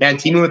 man,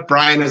 teaming with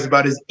Bryan is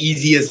about as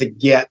easy as it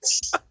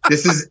gets.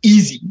 This is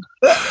easy.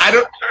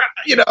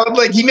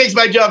 He makes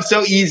my job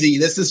so easy.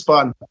 This is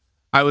fun.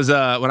 I was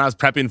when I was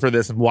prepping for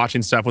this and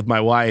watching stuff with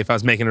my wife, I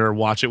was making her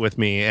watch it with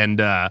me,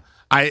 and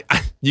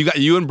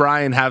you and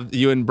Bryan have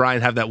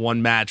that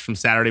one match from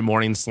Saturday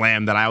Morning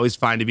Slam that I always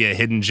find to be a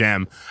hidden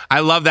gem. I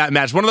love that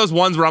match. One of those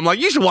ones where I'm like,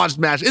 you should watch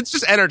the match. It's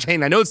just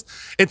entertaining. I know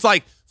it's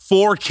like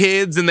 4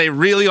 kids and they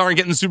really aren't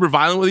getting super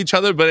violent with each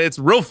other, but it's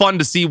real fun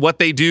to see what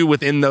they do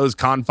within those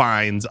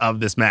confines of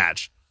this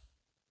match.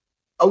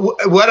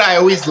 What I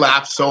always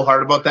laugh so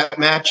hard about that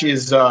match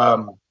is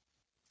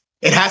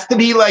it has to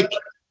be like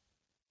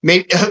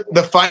maybe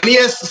the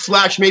funniest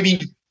 /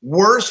 maybe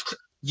worst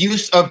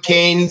use of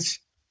Kane's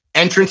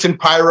entrance in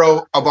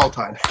pyro of all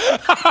time.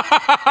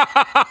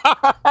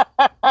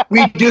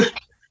 We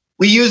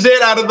use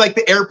it out of like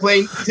the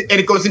airplane, and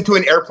it goes into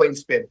an airplane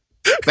spin.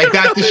 Like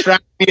that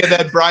distracts me, and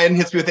then Bryan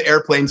hits me with the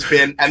airplane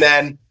spin, and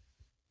then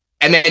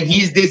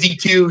he's dizzy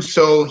too,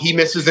 so he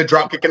misses a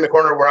drop kick in the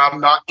corner where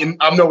I'm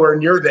nowhere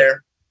near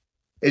there.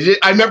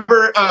 I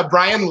remember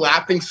Bryan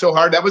laughing so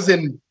hard. That was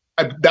in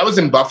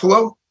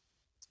Buffalo,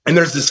 and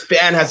there's this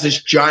fan has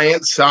this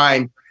giant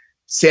sign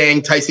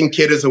saying Tyson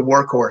Kidd is a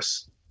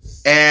workhorse,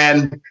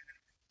 and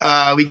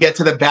we get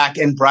to the back,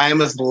 and Bryan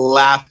was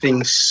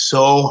laughing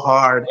so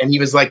hard, and he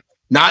was like,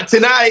 "Not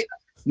tonight,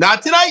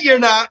 you're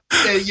not."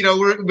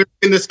 We're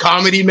in this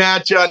comedy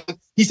match.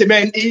 He said,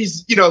 "Man,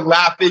 he's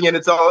laughing, and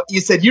it's all."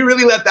 He said, "You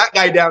really let that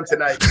guy down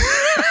tonight."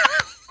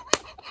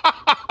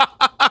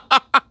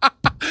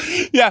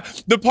 Yeah,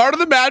 the part of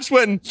the match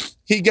when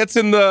he gets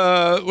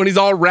when he's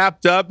all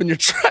wrapped up and you're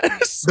trying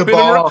to spin him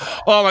around.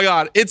 Oh my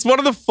God. It's one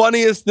of the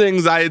funniest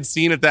things I had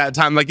seen at that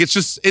time. Like,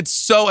 it's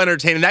so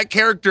entertaining. That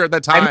character at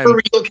that time. I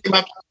remember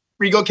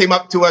Regal came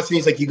up to us and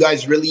he's like, you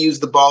guys really use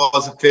the ball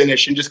as a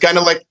finish, and just kind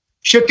of like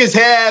shook his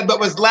head, but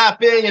was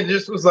laughing and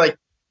just was like,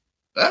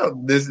 oh,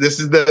 this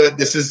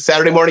is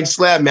Saturday Morning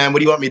Slam, man. What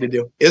do you want me to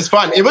do? It was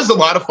fun. It was a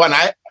lot of fun.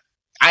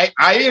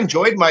 I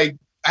enjoyed I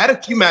had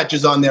a few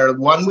matches on there.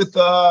 One with,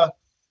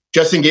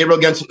 Justin Gabriel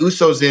against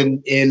Usos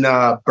in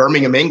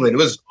Birmingham, England. It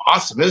was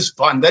awesome. It was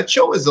fun. That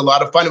show was a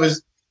lot of fun.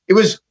 It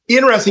was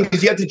interesting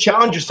because you had to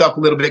challenge yourself a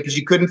little bit because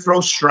you couldn't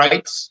throw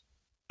strikes.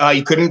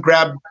 You couldn't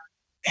grab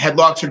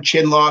headlocks or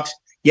chin locks.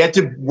 You had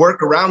to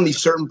work around these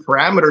certain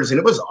parameters, and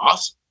it was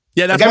awesome.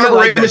 Yeah, that's why I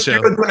like that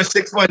show. Doing a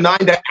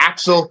 619 to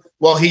Axel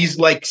while he's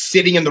like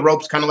sitting in the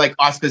ropes, kind of like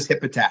Asuka's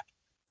hip attack,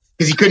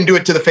 because he couldn't do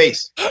it to the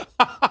face.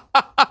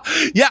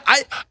 Yeah,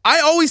 I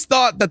always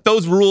thought that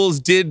those rules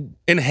did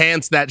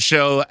enhance that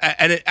show,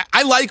 and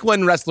I like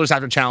when wrestlers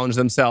have to challenge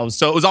themselves.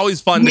 So it was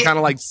always fun to kind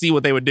of like see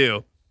what they would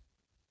do.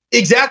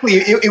 Exactly.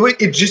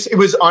 It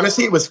was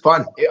honestly, it was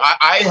fun.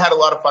 I had a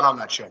lot of fun on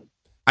that show.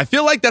 I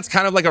feel like that's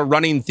kind of like a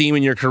running theme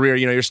in your career.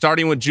 You're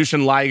starting with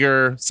Jushin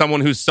Liger,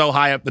 someone who's so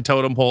high up the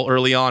totem pole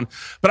early on.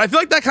 But I feel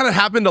like that kind of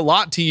happened a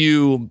lot to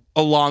you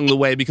along the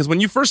way, because when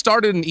you first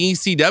started in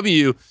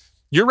ECW,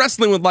 you're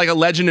wrestling with like a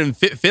legend in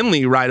Fit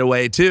Finlay right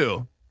away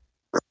too.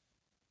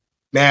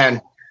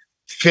 Man,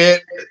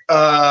 Fit,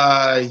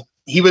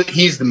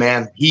 he's the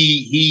man.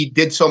 He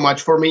did so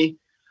much for me.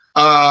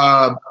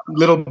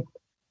 Little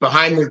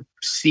behind the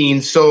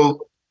scenes.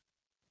 So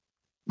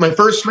my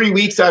first 3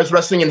 weeks, I was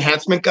wrestling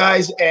enhancement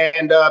guys,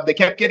 and they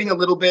kept getting a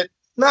little bit,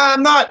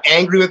 not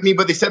angry with me,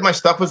 but they said my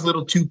stuff was a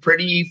little too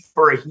pretty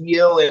for a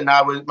heel, and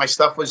my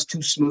stuff was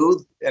too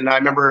smooth. And I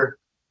remember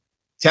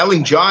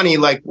telling Johnny,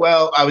 like,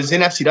 well, I was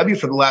in FCW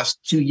for the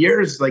last 2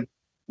 years. Like,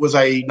 was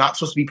I not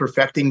supposed to be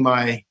perfecting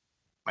my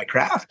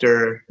craft?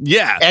 Or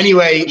yeah.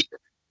 Anyway,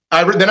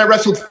 then I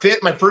wrestled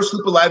Fit. My first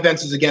group of live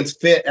events was against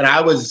Fit, and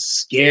I was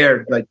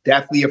scared, like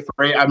deathly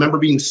afraid. I remember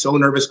being so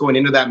nervous going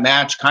into that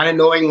match, kind of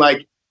knowing,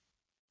 like,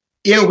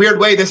 in a weird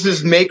way, this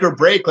is make or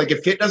break. Like,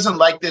 if Fit doesn't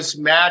like this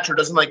match or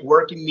doesn't like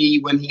working me,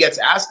 when he gets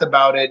asked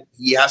about it,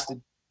 he has to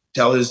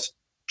tell his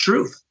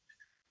truth.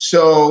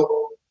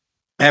 So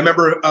I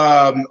remember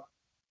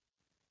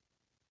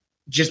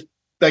just,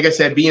 like I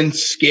said, being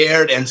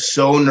scared and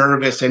so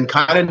nervous and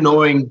kind of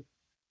knowing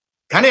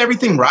kind of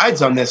everything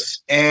rides on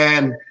this.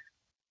 And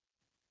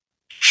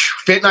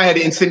Fit and I had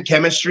instant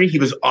chemistry. He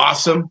was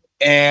awesome.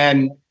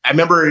 And I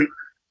remember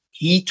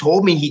he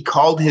told me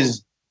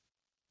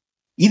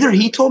either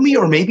he told me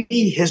or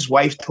maybe his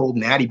wife told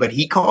Natty, but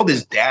he called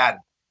his dad.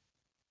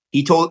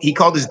 He called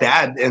his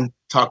dad and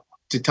talked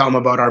to tell him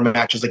about our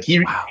matches. Like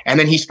wow. And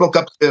then he spoke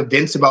up to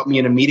Vince about me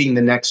in a meeting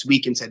the next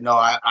week and said, no,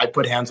 I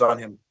put hands on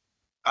him.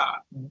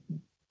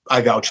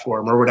 I vouch for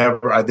him or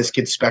whatever. This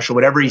kid's special,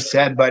 whatever he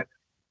said. But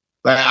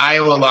I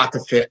owe a lot to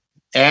Fit.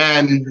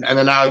 And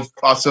then I've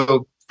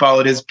also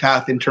followed his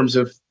path in terms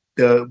of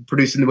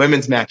producing the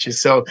women's matches.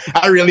 So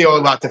I really owe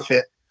a lot to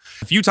Fit.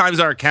 A few times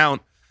our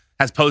account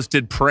has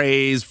posted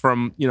praise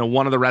from,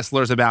 one of the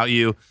wrestlers about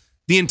you.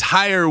 The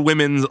entire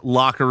women's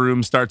locker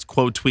room starts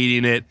quote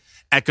tweeting it,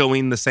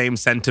 echoing the same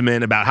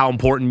sentiment about how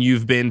important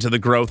you've been to the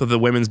growth of the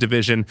women's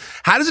division.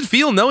 How does it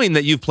feel knowing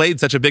that you've played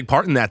such a big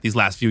part in that these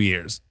last few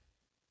years?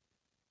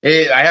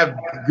 I have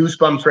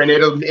goosebumps right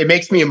now. It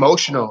makes me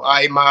emotional.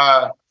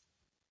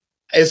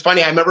 It's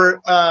funny. I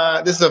remember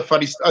this is a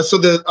funny. So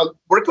the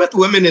work with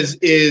women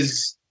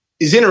is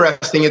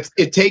interesting.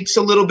 It takes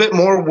a little bit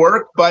more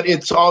work, but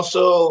it's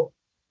also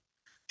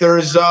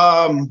there's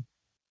also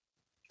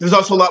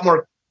a lot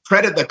more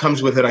credit that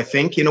comes with it, I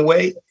think, in a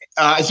way.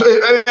 I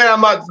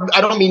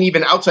don't mean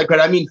even outside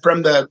credit. I mean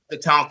from the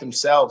talent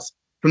themselves,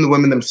 from the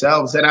women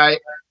themselves. And I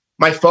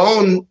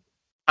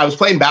was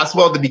playing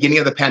basketball at the beginning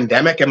of the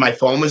pandemic, and my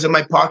phone was in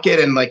my pocket,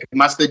 and like it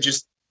must have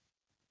just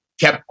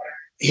kept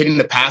hitting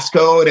the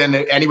passcode. And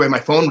anyway, my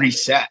phone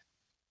reset.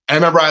 And I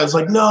remember I was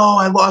like, no,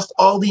 I lost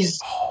all these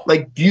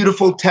like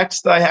beautiful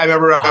texts. I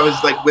remember I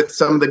was like with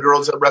some of the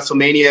girls at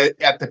WrestleMania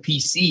at the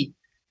PC.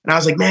 And I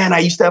was like, man, I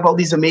used to have all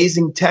these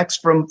amazing texts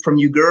from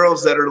you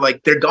girls that are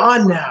like, they're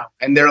gone now.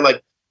 And they're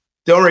like,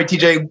 don't worry,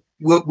 TJ,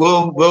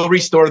 we'll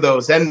restore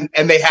those. And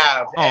they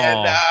have. Aww.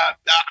 And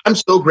I'm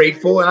so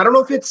grateful. And I don't know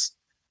if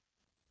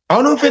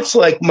it's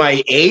like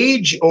my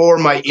age or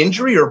my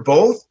injury or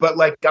both, but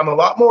like I'm a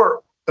lot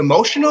more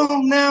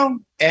emotional now.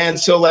 And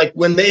so like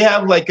when they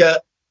have like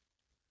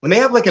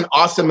an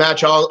awesome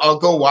match, I'll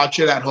go watch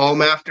it at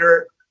home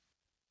after.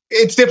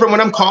 It's different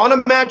when I'm calling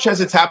a match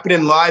as it's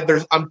happening live.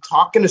 I'm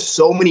talking to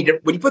so many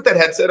different, when you put that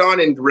headset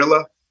on in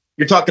Gorilla,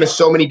 you're talking to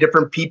so many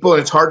different people,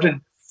 and it's hard to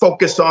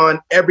focus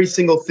on every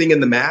single thing in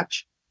the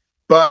match.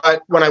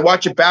 But when I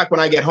watch it back, when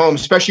I get home,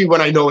 especially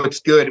when I know it's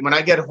good, when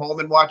I get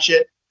home and watch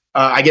it,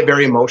 I get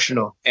very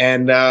emotional.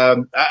 And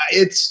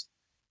it's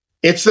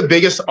the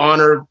biggest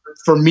honor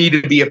for me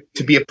to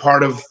be a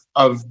part of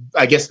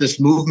I guess this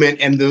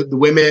movement and the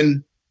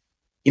women.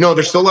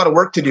 There's still a lot of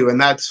work to do,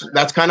 and that's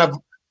kind of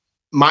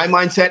my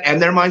mindset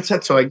and their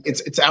mindset. So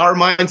it's our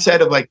mindset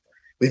of like,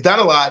 we've done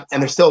a lot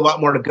and there's still a lot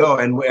more to go.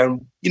 And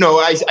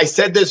I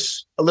said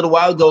this a little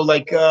while ago,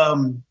 like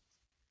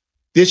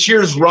this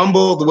year's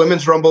Rumble, the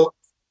women's Rumble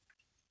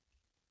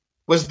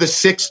was the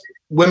 6th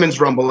women's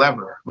Rumble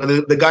ever.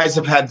 The guys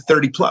have had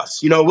 30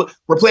 plus,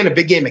 we're playing a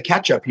big game of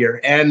catch up here.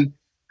 And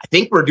I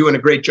think we're doing a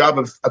great job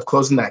of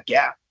closing that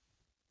gap.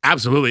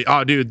 Absolutely.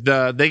 Oh, dude,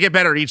 they get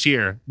better each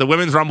year. The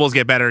women's Rumbles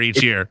get better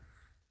each year.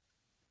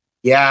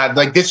 Yeah,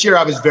 like this year,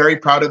 I was very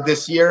proud of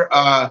this year.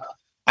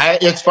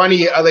 It's funny,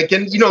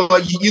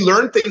 you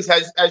learn things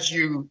as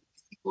you.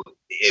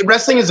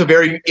 Wrestling is a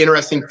very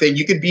interesting thing.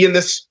 You could be in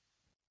this,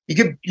 you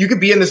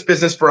could be in this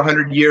business for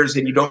 100 years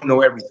and you don't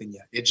know everything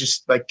yet. It's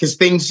just like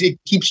because it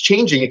keeps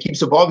changing, it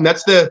keeps evolving.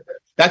 That's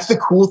the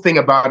cool thing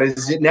about it,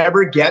 is it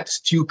never gets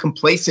too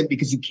complacent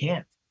because you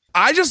can't.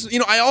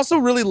 I also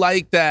really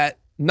like that.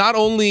 Not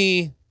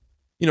only,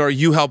 are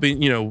you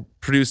helping,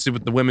 produce it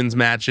with the women's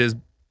matches,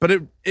 but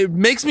it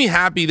makes me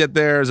happy that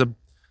there's a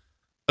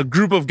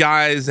group of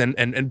guys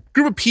and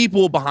group of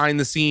people behind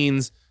the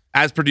scenes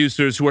as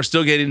producers who are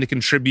still getting to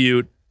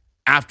contribute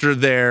after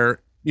their,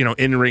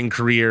 in-ring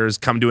careers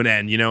come to an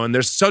end, and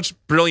there's such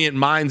brilliant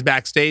minds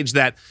backstage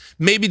that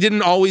maybe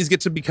didn't always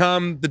get to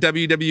become the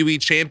WWE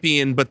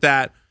champion, but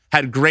that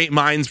had great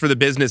minds for the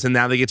business, and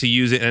now they get to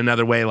use it in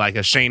another way, like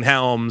a Shane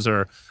Helms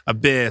or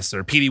Abyss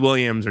or Petey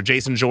Williams or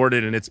Jason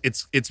Jordan. And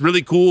it's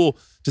really cool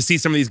to see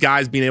some of these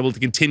guys being able to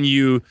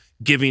continue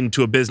giving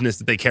to a business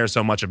that they care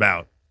so much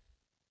about.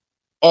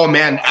 Oh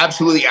man,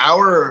 absolutely.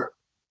 Our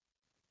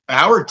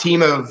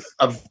team of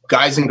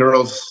guys and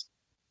girls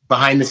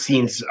behind the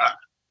scenes,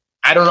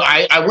 I don't know.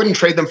 I wouldn't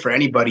trade them for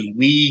anybody.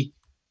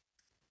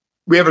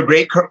 We have a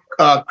great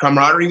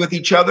camaraderie with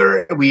each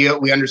other. We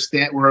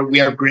understand. We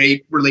have a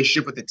great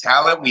relationship with the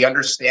talent. We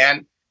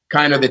understand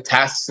kind of the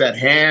tasks at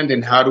hand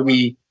and how do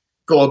we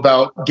go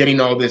about getting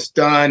all this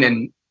done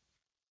and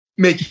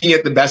making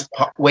it the best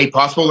way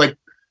possible. Like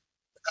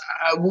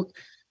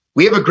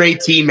we have a great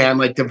team, man.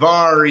 Like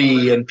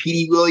Davari and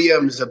Petey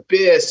Williams,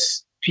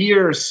 Abyss,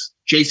 Pierce,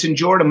 Jason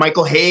Jordan,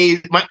 Michael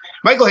Hayes.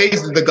 Michael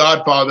Hayes is the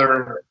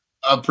godfather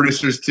of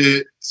producers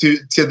to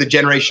the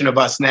generation of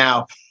us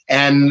now,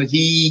 and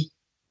he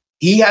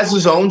has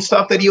his own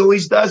stuff that he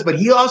always does, but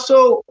he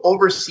also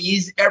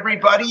oversees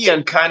everybody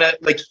and kind of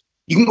like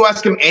you can go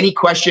ask him any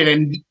question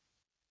and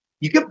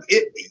you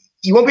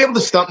won't be able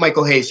to stump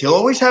Michael Hayes. He'll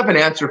always have an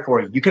answer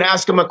for you. You can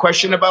ask him a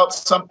question about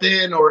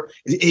something or,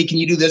 hey, can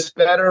you do this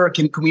better? Or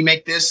can we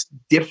make this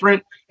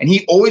different? And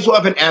he always will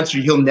have an answer.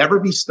 He'll never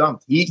be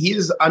stumped. He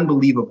is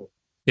unbelievable.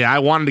 Yeah, I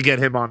wanted to get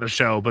him on the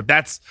show, but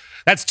that's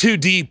too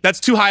deep. That's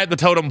too high at the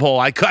totem pole.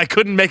 I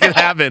couldn't make it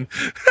happen.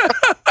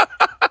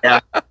 Yeah.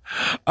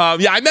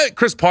 I met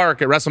Chris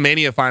Park at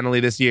WrestleMania finally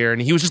this year,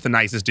 and he was just the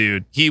nicest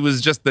dude. He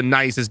was just the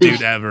nicest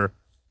dude ever.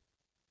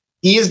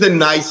 He is the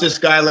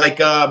nicest guy. Like,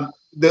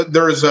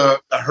 there was a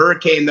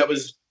hurricane that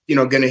was,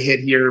 going to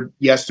hit here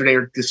yesterday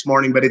or this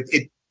morning, but it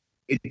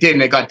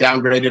didn't. It got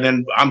downgraded,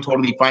 and I'm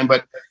totally fine.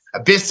 But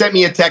Abyss sent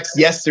me a text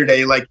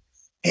yesterday, like,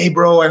 "Hey,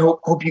 bro, I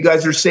hope you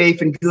guys are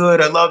safe and good.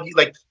 I love you."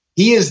 Like,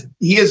 he is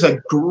a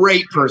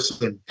great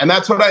person, and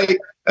that's what I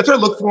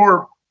look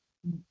for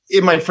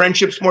in my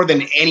friendships more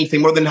than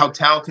anything, more than how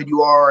talented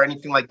you are or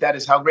anything like that,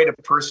 is how great a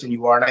person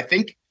you are. And I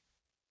think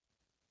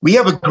we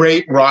have a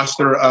great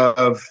roster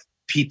of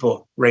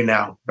people right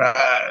now.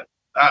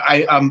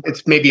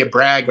 It's maybe a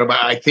brag, but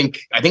I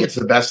think it's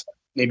the best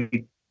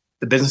maybe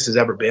the business has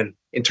ever been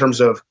in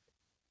terms of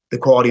the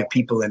quality of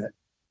people in it.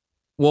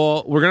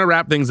 Well, we're going to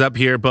wrap things up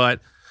here,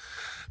 but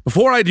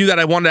before I do that,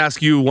 I wanted to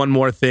ask you one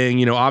more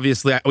thing.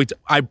 Obviously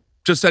I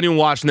just anyone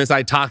watching this,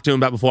 I talked to him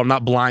about before. I'm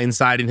not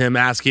blindsiding him,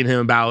 asking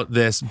him about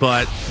this,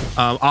 but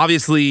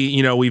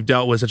obviously, we've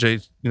dealt with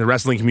the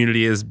wrestling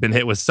community has been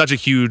hit with such a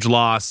huge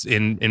loss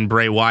in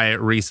Bray Wyatt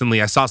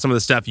recently. I saw some of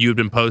the stuff you had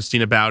been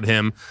posting about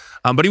him,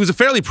 but he was a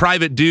fairly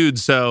private dude.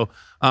 So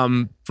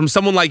from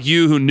someone like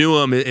you who knew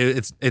him,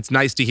 it's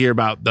nice to hear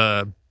about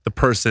the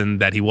person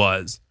that he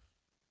was.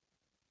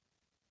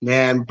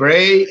 Man,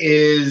 Bray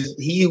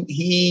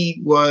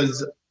he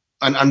was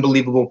an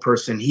unbelievable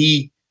person.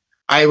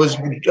 I was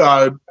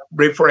right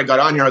before I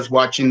got on here, I was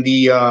watching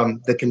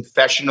the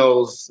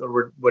confessionals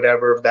or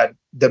whatever that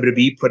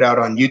WWE put out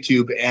on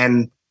YouTube,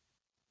 and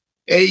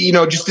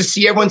just to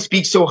see everyone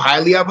speak so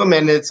highly of him,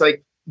 and it's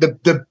like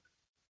the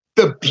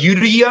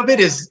beauty of it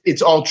is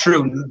it's all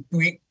true.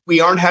 We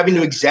aren't having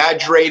to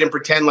exaggerate and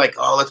pretend like,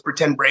 oh, let's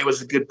pretend Bray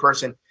was a good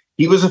person.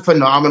 He was a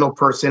phenomenal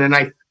person, and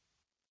I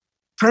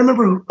trying to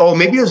remember. Oh,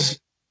 maybe it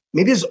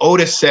was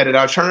Otis said it.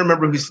 I was trying to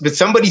remember but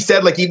somebody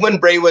said like even when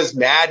Bray was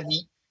mad,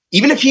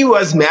 even if he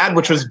was mad,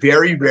 which was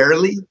very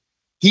rarely,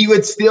 he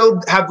would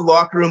still have the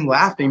locker room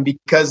laughing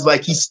because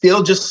like he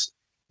still just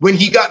when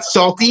he got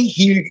salty,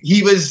 he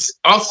was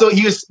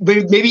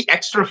maybe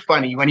extra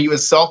funny when he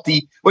was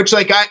salty, which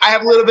like I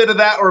have a little bit of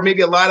that or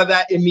maybe a lot of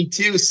that in me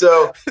too.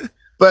 So,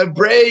 but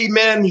Bray,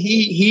 man,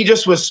 he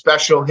just was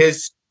special.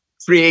 His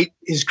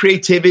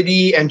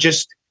creativity and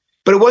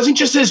but it wasn't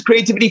just his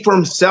creativity for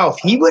himself.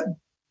 He would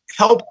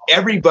help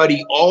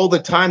everybody all the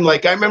time.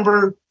 Like I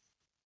remember.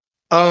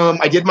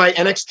 I did my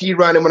NXT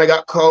run, and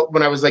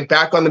when I was like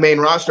back on the main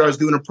roster, I was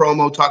doing a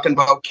promo talking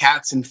about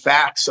cats and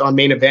facts on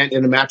Main Event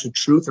in a Match of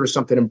Truth or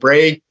something. And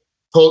Bray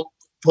pulled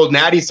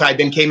Natty aside,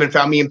 then came and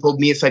found me and pulled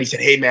me aside. He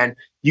said, "Hey man,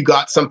 you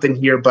got something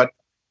here, but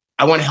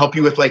I want to help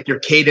you with like your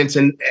cadence."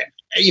 And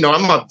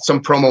I'm not some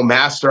promo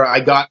master. I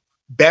got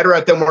better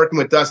at them working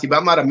with Dusty, but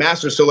I'm not a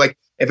master. So like,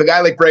 if a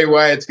guy like Bray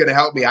Wyatt's going to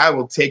help me, I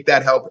will take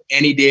that help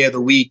any day of the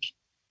week.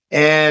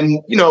 And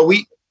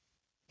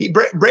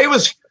Bray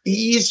was.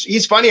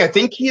 He's funny. I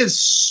think his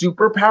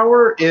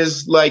superpower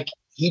is like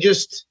he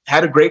just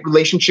had a great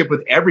relationship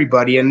with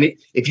everybody. And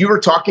if you were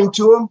talking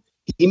to him,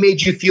 he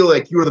made you feel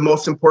like you were the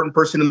most important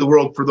person in the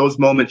world for those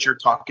moments you're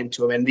talking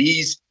to him. And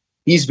he's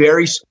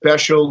very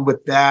special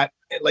with that.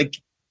 Like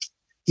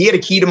he had a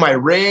key to my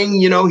ring,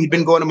 he'd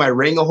been going to my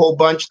ring a whole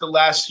bunch the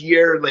last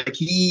year. Like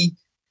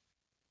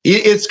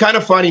it's kind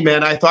of funny,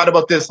 man. I thought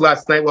about this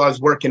last night while I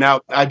was working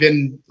out.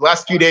 The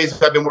last few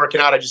days I've been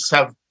working out. I just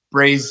have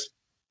Bray's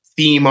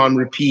theme on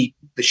repeat,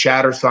 the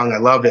Shatter song. I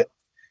love it.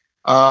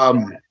 A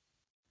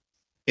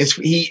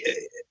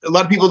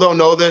lot of people don't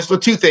know this. Well,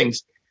 two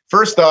things.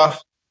 First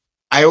off,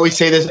 I'd always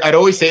say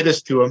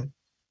this to him.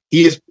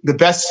 He is the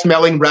best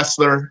smelling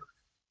wrestler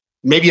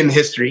maybe in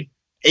history.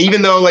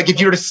 Even though, like, if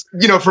you were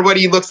to, for what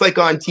he looks like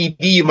on TV,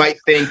 you might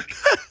think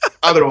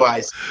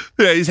otherwise.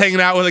 Yeah, he's hanging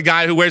out with a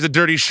guy who wears a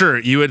dirty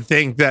shirt. You would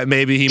think that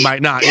maybe he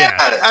might not. Yeah.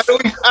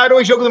 I'd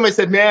always joke with him. I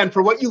said, man,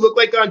 for what you look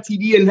like on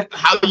TV and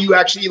how you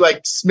actually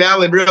like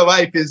smell in real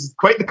life is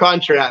quite the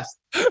contrast.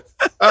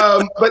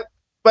 But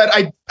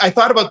I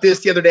thought about this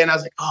the other day and I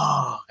was like,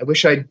 oh, I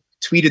wish I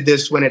tweeted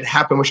this when it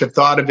happened. Wish I'd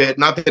thought of it.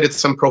 Not that it's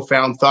some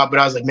profound thought, but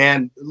I was like,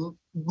 man, a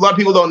lot of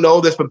people don't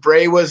know this, but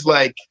Bray was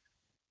like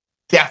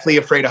deathly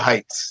afraid of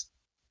heights.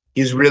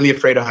 He's really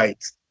afraid of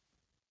heights.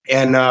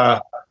 And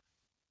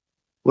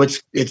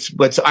what's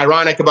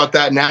ironic about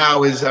that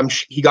now is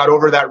he got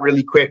over that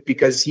really quick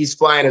because he's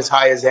flying as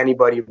high as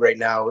anybody right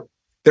now.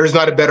 There's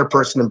not a better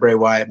person than Bray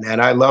Wyatt, man.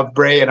 I love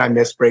Bray and I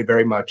miss Bray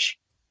very much.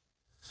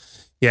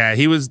 Yeah,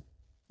 he was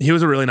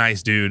a really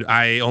nice dude.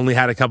 I only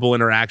had a couple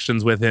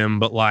interactions with him,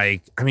 but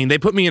like, I mean, they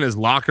put me in his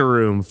locker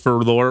room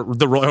for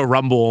the Royal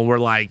Rumble and we're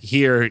like,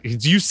 here,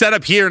 you set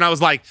up here. And I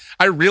was like,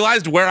 I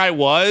realized where I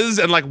was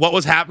and like what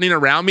was happening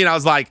around me. And I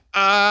was like,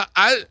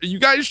 you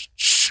guys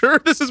sure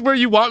this is where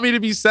you want me to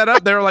be set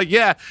up? They were like,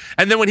 yeah.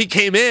 And then when he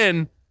came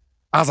in,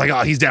 I was like,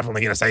 oh, he's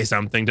definitely going to say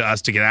something to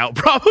us to get out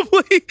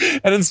probably.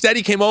 And instead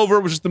he came over,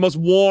 was just the most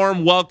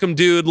warm, welcome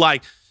dude.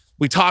 Like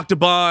we talked a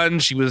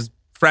bunch. He was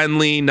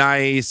friendly,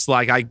 nice.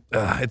 Like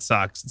it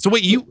sucks. So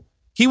wait,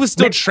 he was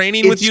still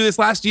training with you this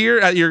last year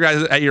at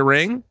your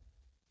ring?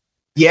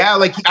 Yeah,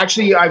 like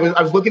actually, I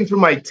was looking through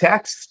my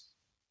text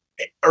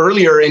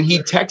earlier, and he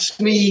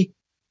texted me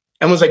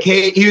and was like,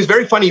 "Hey," he was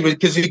very funny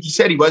because he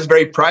said he was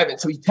very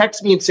private. So he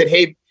texted me and said,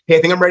 "Hey, I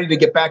think I'm ready to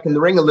get back in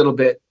the ring a little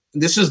bit."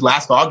 And this was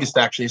last August,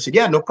 actually. I said,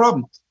 "Yeah, no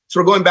problem."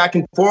 So we're going back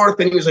and forth,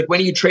 and he was like, "When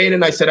are you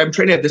training?" I said, "I'm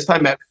training at this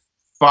time at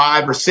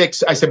 5 or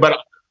 6." I said, "But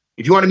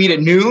if you want to meet at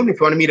noon, if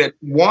you want to meet at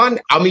 1,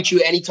 I'll meet you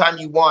anytime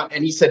you want."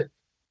 And he said,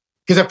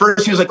 because at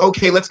first he was like,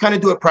 "Okay, let's kind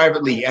of do it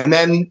privately." And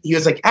then he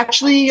was like,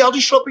 "Actually, I'll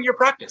just show up at your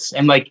practice."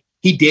 And like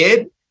he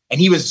did. And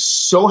he was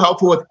so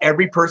helpful with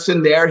every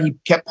person there. He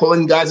kept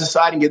pulling guys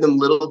aside and giving them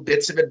little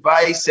bits of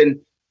advice. And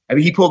I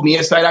mean, he pulled me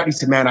aside out. He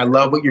said, "Man, I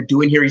love what you're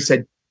doing here." He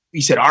said,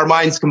 "Our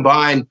minds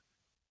combined."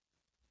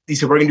 He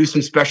said, "We're going to do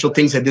some special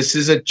things. And this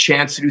is a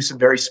chance to do some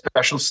very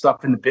special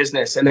stuff in the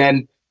business." And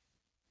then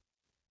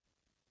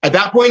at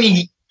that point,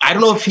 I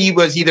don't know if he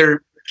was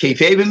either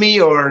kayfabing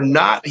me or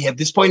not. At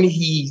this point,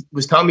 he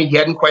was telling me he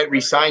hadn't quite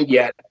re-signed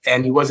yet,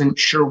 and he wasn't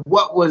sure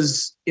what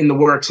was in the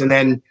works. And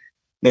then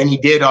he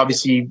did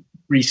obviously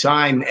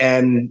re-sign.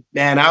 And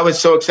man, I was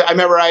so excited. I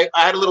remember I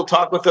had a little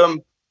talk with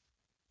him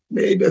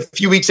maybe a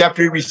few weeks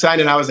after he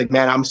re-signed, and I was like,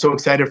 "Man, I'm so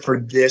excited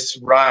for this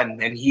run."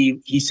 And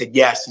he said,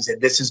 yes. He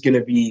said, "This is going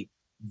to be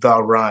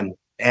the run."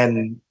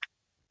 And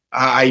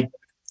I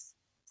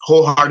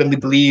wholeheartedly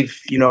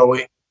believe,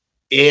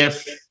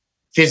 if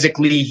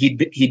physically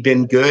he'd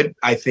been good,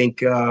 I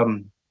think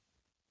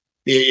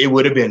it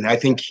would have been. I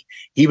think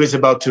he was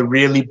about to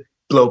really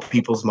blow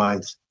people's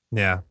minds.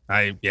 Yeah,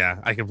 I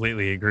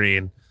completely agree.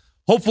 And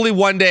hopefully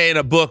one day in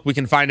a book we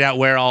can find out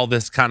where all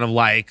this kind of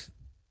like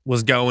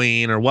was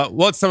going or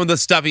what some of the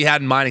stuff he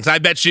had in mind. Because I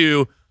bet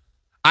you,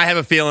 I have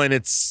a feeling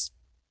it's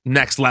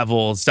next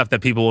level stuff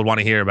that people would want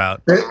to hear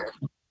about.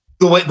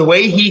 The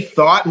way he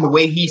thought and the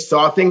way he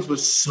saw things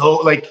was so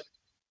like,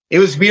 it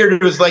was weird.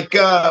 It was like,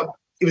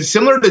 it was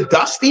similar to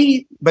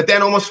Dusty, but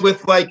then almost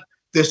with like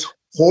this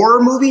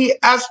horror movie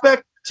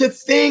aspect to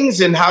things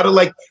and how to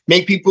like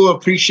make people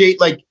appreciate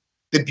like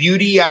the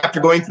beauty after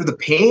going through the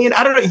pain.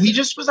 I don't know. He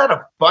just was at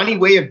a funny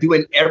way of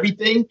doing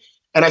everything.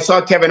 And I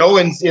saw Kevin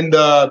Owens in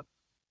the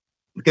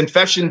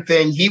confession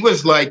thing. He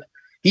was like,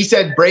 he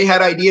said Bray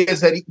had ideas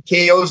that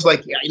KO's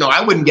like,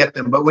 I wouldn't get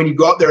them. But when you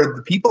go out there,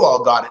 the people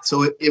all got it.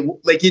 So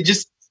he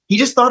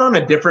just thought on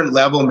a different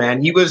level,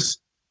 man. He was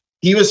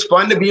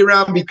fun to be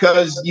around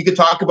because you could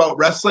talk about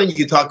wrestling, you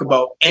could talk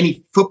about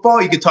any football,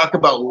 you could talk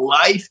about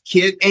life,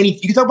 you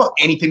could talk about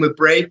anything with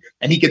Bray,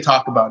 and he could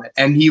talk about it,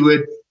 and he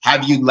would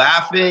have you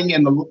laughing,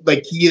 and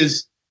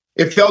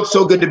it felt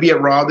so good to be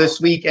at Raw this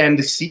week and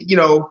to see,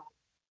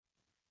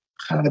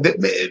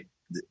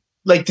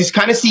 just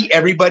kind of see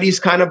everybody's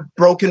kind of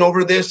broken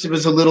over this. It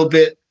was a little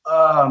bit,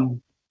 I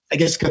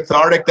guess,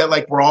 cathartic that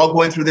like we're all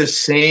going through this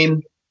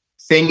same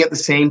thing at the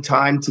same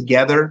time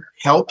together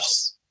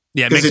helps.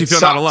 Yeah, it makes you feel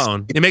not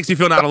alone. It makes you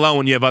feel not alone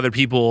when you have other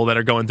people that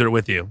are going through it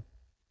with you.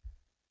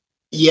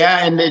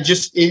 Yeah, and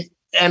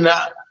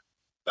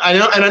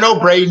I know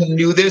Bray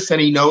knew this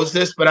and he knows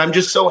this, but I'm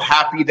just so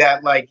happy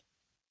that like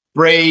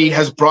Bray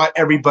has brought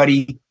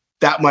everybody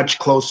that much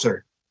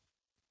closer.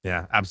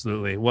 Yeah,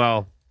 absolutely.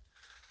 Well,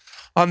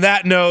 on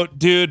that note,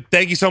 dude,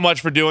 thank you so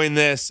much for doing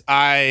this.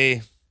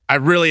 I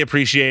really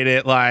appreciate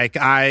it. Like,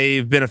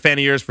 I've been a fan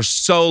of yours for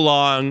so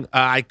long.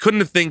 I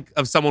couldn't think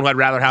of someone who I'd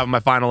rather have in my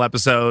final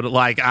episode.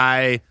 Like,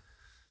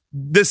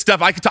 this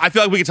stuff, I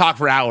feel like we could talk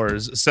for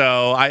hours.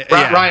 So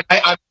Ryan,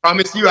 I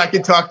promise you, I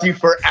could talk to you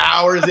for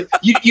hours.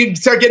 You'd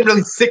start getting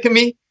really sick of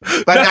me,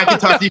 but I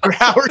could talk to you for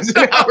hours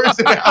and hours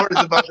and hours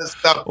about this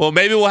stuff. Well,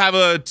 maybe we'll have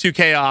a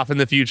 2K off in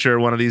the future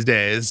one of these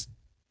days.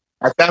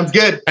 That sounds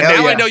good. And Hell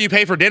now yeah. I know you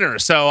pay for dinner,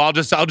 so I'll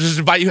just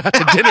invite you out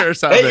to dinner or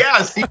something. Hey,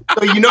 yeah, see,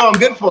 so you know I'm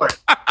good for it.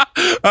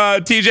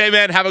 TJ,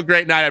 man, have a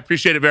great night. I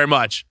appreciate it very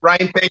much.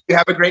 Ryan, thank you.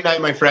 Have a great night,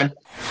 my friend.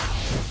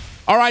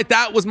 All right,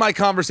 that was my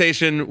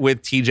conversation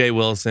with TJ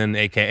Wilson,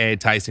 aka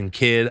Tyson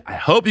Kidd. I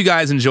hope you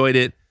guys enjoyed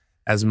it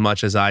as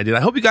much as I did.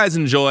 I hope you guys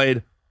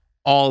enjoyed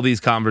all these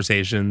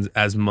conversations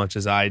as much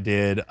as I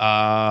did.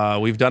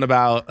 We've done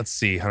about,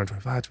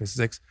 125,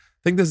 26. I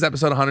think this is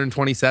episode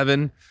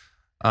 127.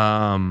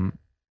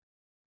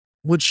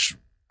 Which,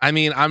 I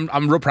mean,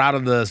 I'm real proud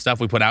of the stuff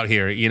we put out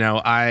here. You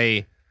know,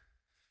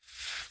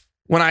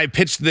 when I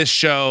pitched this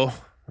show,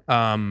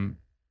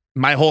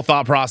 my whole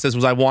thought process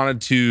was I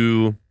wanted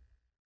to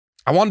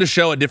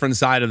show a different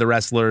side of the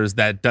wrestlers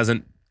that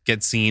doesn't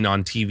get seen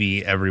on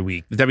TV every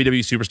week. The WWE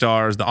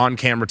superstars, the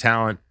on-camera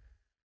talent,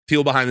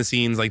 people behind the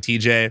scenes like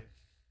TJ,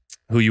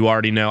 who you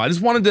already know. I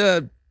just wanted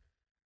to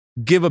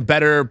give a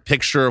better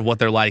picture of what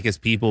they're like as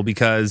people,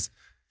 because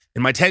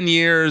in my 10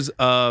 years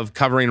of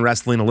covering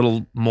wrestling, a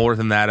little more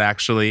than that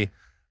actually,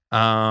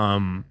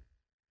 it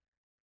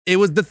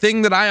was the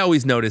thing that I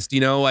always noticed. You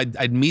know,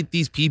 I'd meet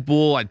these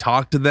people, I'd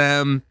talk to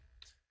them,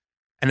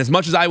 and as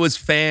much as I was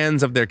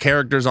fans of their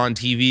characters on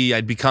TV,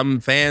 I'd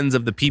become fans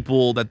of the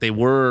people that they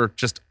were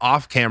just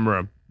off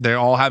camera. They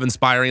all have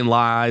inspiring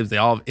lives. They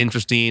all have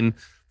interesting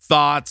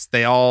thoughts.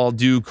 They all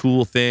do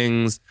cool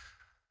things.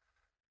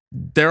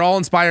 They're all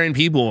inspiring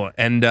people,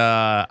 and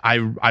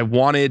I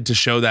wanted to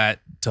show that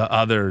to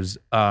others.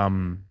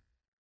 You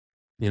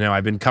know,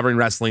 I've been covering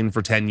wrestling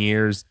for 10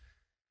 years,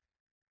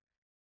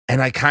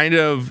 and I kind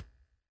of,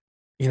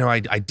 you know, I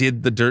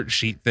did the dirt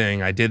sheet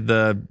thing. I did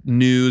the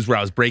news where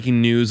I was breaking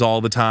news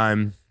all the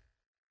time,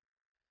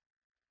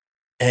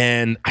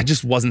 and I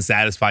just wasn't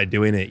satisfied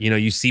doing it. You know,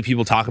 you see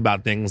people talk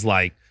about things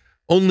like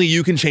only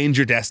you can change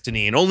your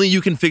destiny and only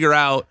you can figure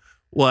out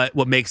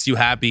what makes you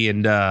happy,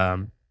 and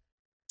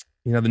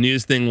you know, the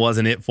news thing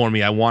wasn't it for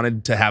me. I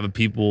wanted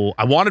people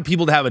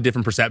to have a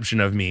different perception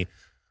of me.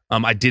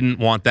 I didn't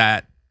want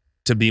that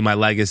to be my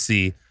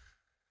legacy.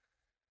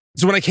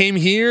 So when I came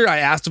here, I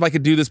asked if I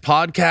could do this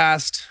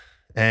podcast.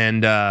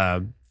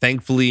 And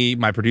thankfully,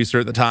 my producer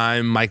at the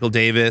time, Michael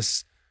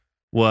Davis,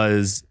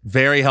 was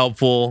very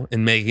helpful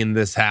in making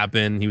this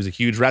happen. He was a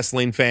huge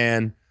wrestling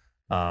fan.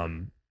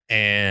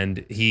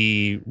 And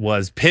he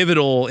was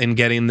pivotal in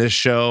getting this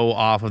show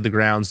off of the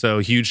ground. So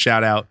huge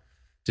shout out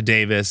to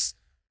Davis,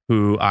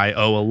 who I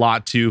owe a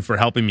lot to for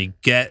helping me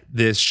get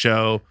this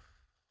show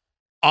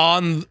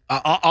on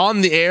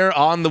the air,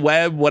 on the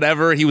web,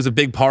 whatever. He was a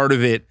big part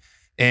of it,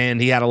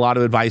 and he had a lot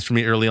of advice for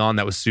me early on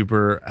that was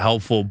super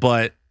helpful.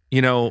 But,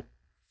 you know,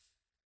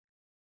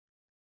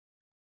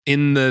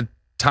 in the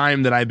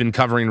time that I've been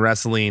covering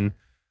wrestling,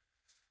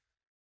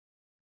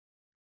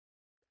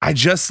 I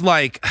just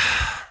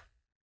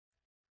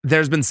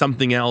there's been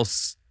something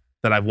else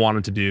that I've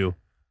wanted to do.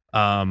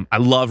 I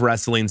love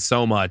wrestling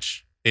so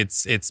much.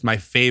 It's my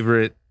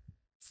favorite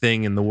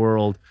thing in the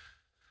world.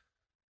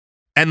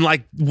 And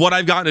like what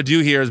I've gotten to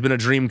do here has been a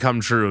dream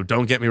come true.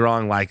 Don't get me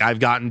wrong. Like, I've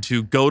gotten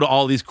to go to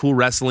all these cool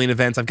wrestling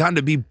events. I've gotten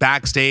to be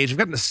backstage. I've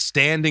gotten to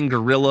stand in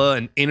Gorilla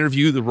and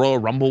interview the Royal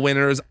Rumble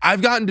winners.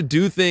 I've gotten to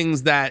do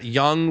things that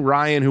young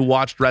Ryan, who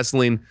watched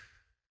wrestling,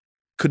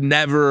 could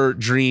never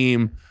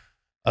dream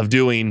of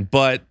doing.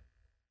 But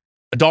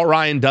adult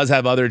Ryan does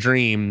have other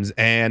dreams.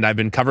 And I've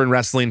been covering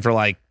wrestling for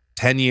like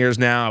 10 years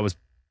now. I was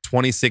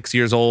 26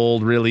 years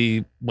old,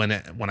 really, when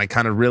I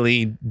kind of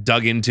really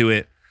dug into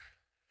it.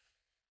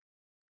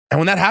 And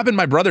when that happened,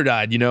 my brother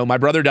died. You know, my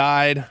brother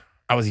died.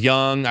 I was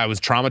young. I was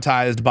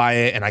traumatized by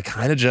it. And I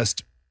kind of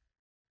just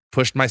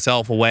pushed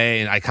myself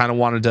away. And I kind of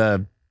wanted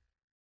to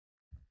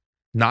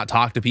not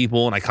talk to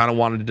people. And I kind of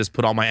wanted to just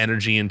put all my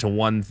energy into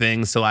one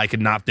thing so I could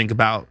not think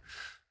about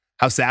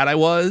how sad I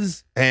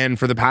was. And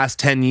for the past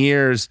 10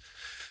 years,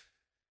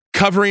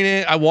 covering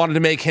it, I wanted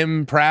to make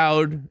him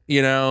proud,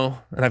 you know,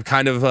 and I've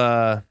kind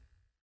of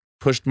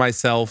pushed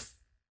myself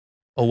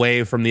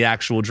away from the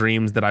actual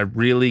dreams that I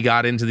really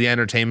got into the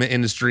entertainment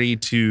industry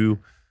to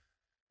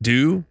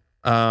do.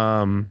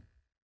 And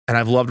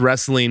I've loved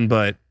wrestling,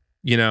 but,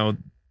 you know,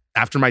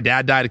 after my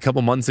dad died a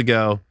couple months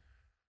ago,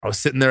 I was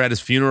sitting there at his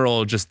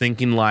funeral just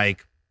thinking,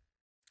 like,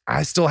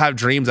 I still have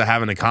dreams I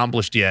haven't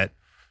accomplished yet,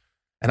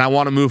 and I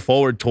want to move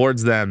forward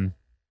towards them.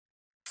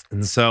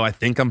 And so I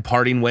think I'm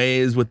parting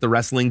ways with the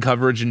wrestling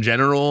coverage in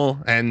general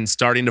and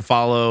starting to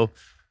follow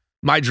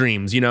my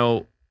dreams. You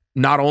know,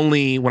 not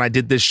only when I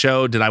did this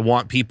show did I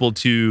want people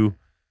to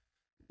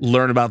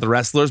learn about the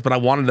wrestlers, but I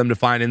wanted them to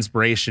find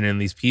inspiration in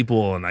these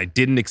people. And I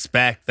didn't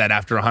expect that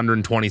after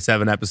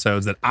 127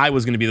 episodes that I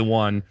was going to be the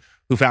one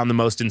who found the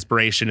most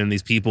inspiration in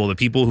these people, the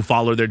people who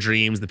followed their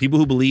dreams, the people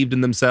who believed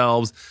in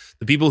themselves,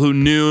 the people who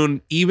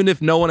knew, even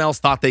if no one else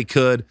thought they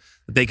could,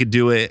 that they could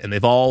do it. And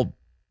they've all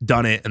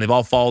done it, and they've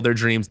all followed their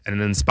dreams, and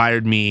it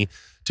inspired me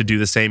to do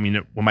the same. You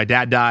know, when my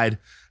dad died,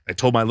 I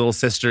told my little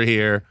sister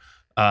here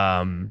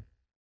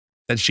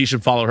that she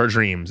should follow her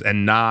dreams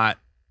and not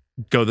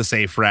go the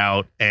safe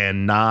route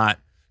and not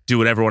do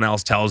what everyone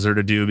else tells her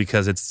to do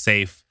because it's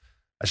safe.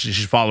 she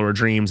should follow her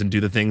dreams and do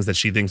the things that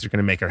she thinks are going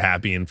to make her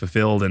happy and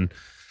fulfilled. And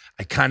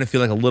I kind of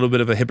feel like a little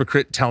bit of a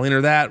hypocrite telling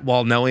her that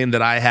while knowing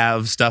that I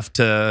have stuff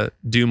to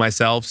do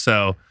myself.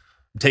 So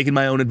I'm taking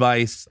my own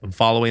advice. I'm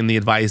following the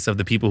advice of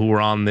the people who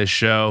were on this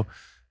show.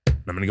 I'm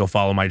going to go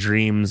follow my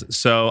dreams.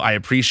 So I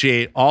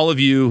appreciate all of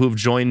you who've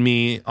joined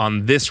me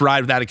on this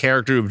ride without a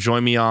character, who've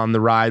joined me on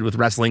the ride with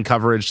wrestling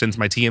coverage since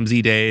my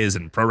TMZ days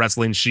and Pro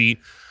Wrestling Sheet.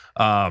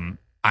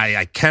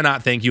 I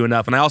cannot thank you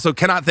enough. And I also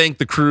cannot thank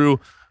the crew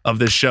of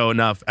this show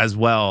enough as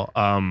well.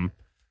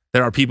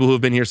 There are people who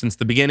have been here since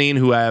the beginning,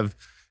 who have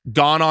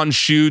gone on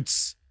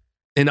shoots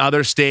in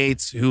other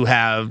states, who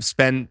have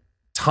spent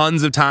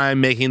tons of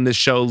time making this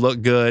show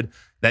look good,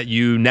 that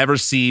you never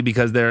see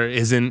because there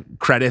isn't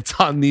credits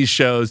on these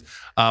shows.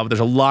 There's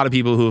a lot of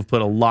people who have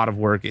put a lot of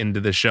work into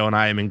this show, and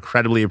I am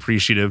incredibly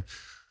appreciative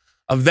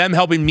of them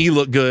helping me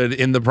look good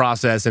in the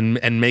process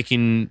and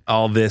making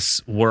all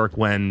this work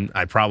when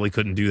I probably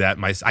couldn't do that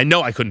myself. I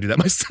know I couldn't do that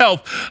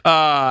myself.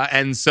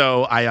 And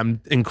so I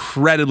am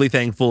incredibly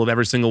thankful of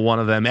every single one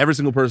of them, every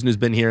single person who's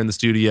been here in the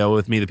studio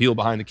with me, the people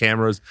behind the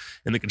cameras,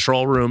 in the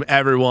control room,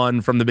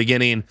 everyone from the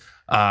beginning.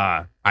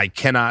 I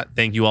cannot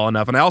thank you all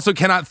enough. And I also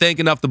cannot thank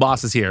enough the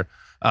bosses here,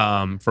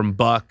 from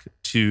Buck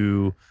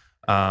to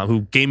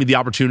who gave me the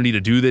opportunity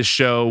to do this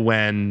show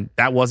when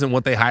that wasn't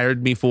what they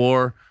hired me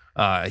for.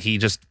 He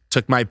just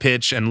took my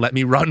pitch and let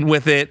me run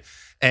with it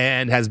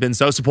and has been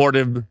so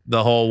supportive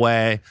the whole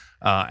way.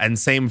 And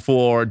same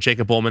for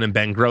Jacob Ullman and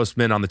Ben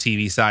Grossman on the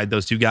TV side.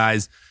 Those two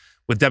guys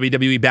with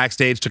WWE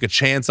Backstage took a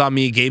chance on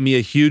me, gave me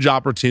a huge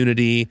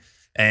opportunity.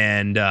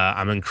 And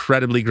I'm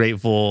incredibly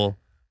grateful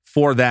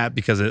for that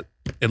because it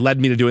led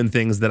me to doing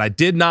things that I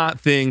did not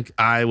think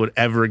I would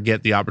ever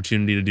get the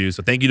opportunity to do.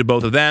 So thank you to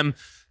both of them.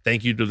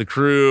 Thank you to the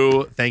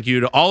crew. Thank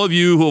you to all of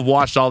you who have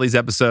watched all these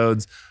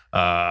episodes.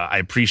 I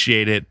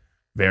appreciate it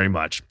very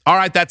much. All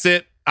right, that's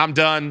it. I'm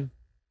done.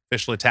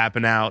 Officially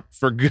tapping out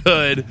for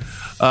good.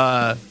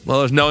 Well,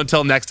 there's no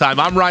until next time.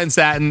 I'm Ryan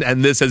Satin,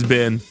 and this has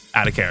been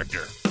Out of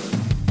Character.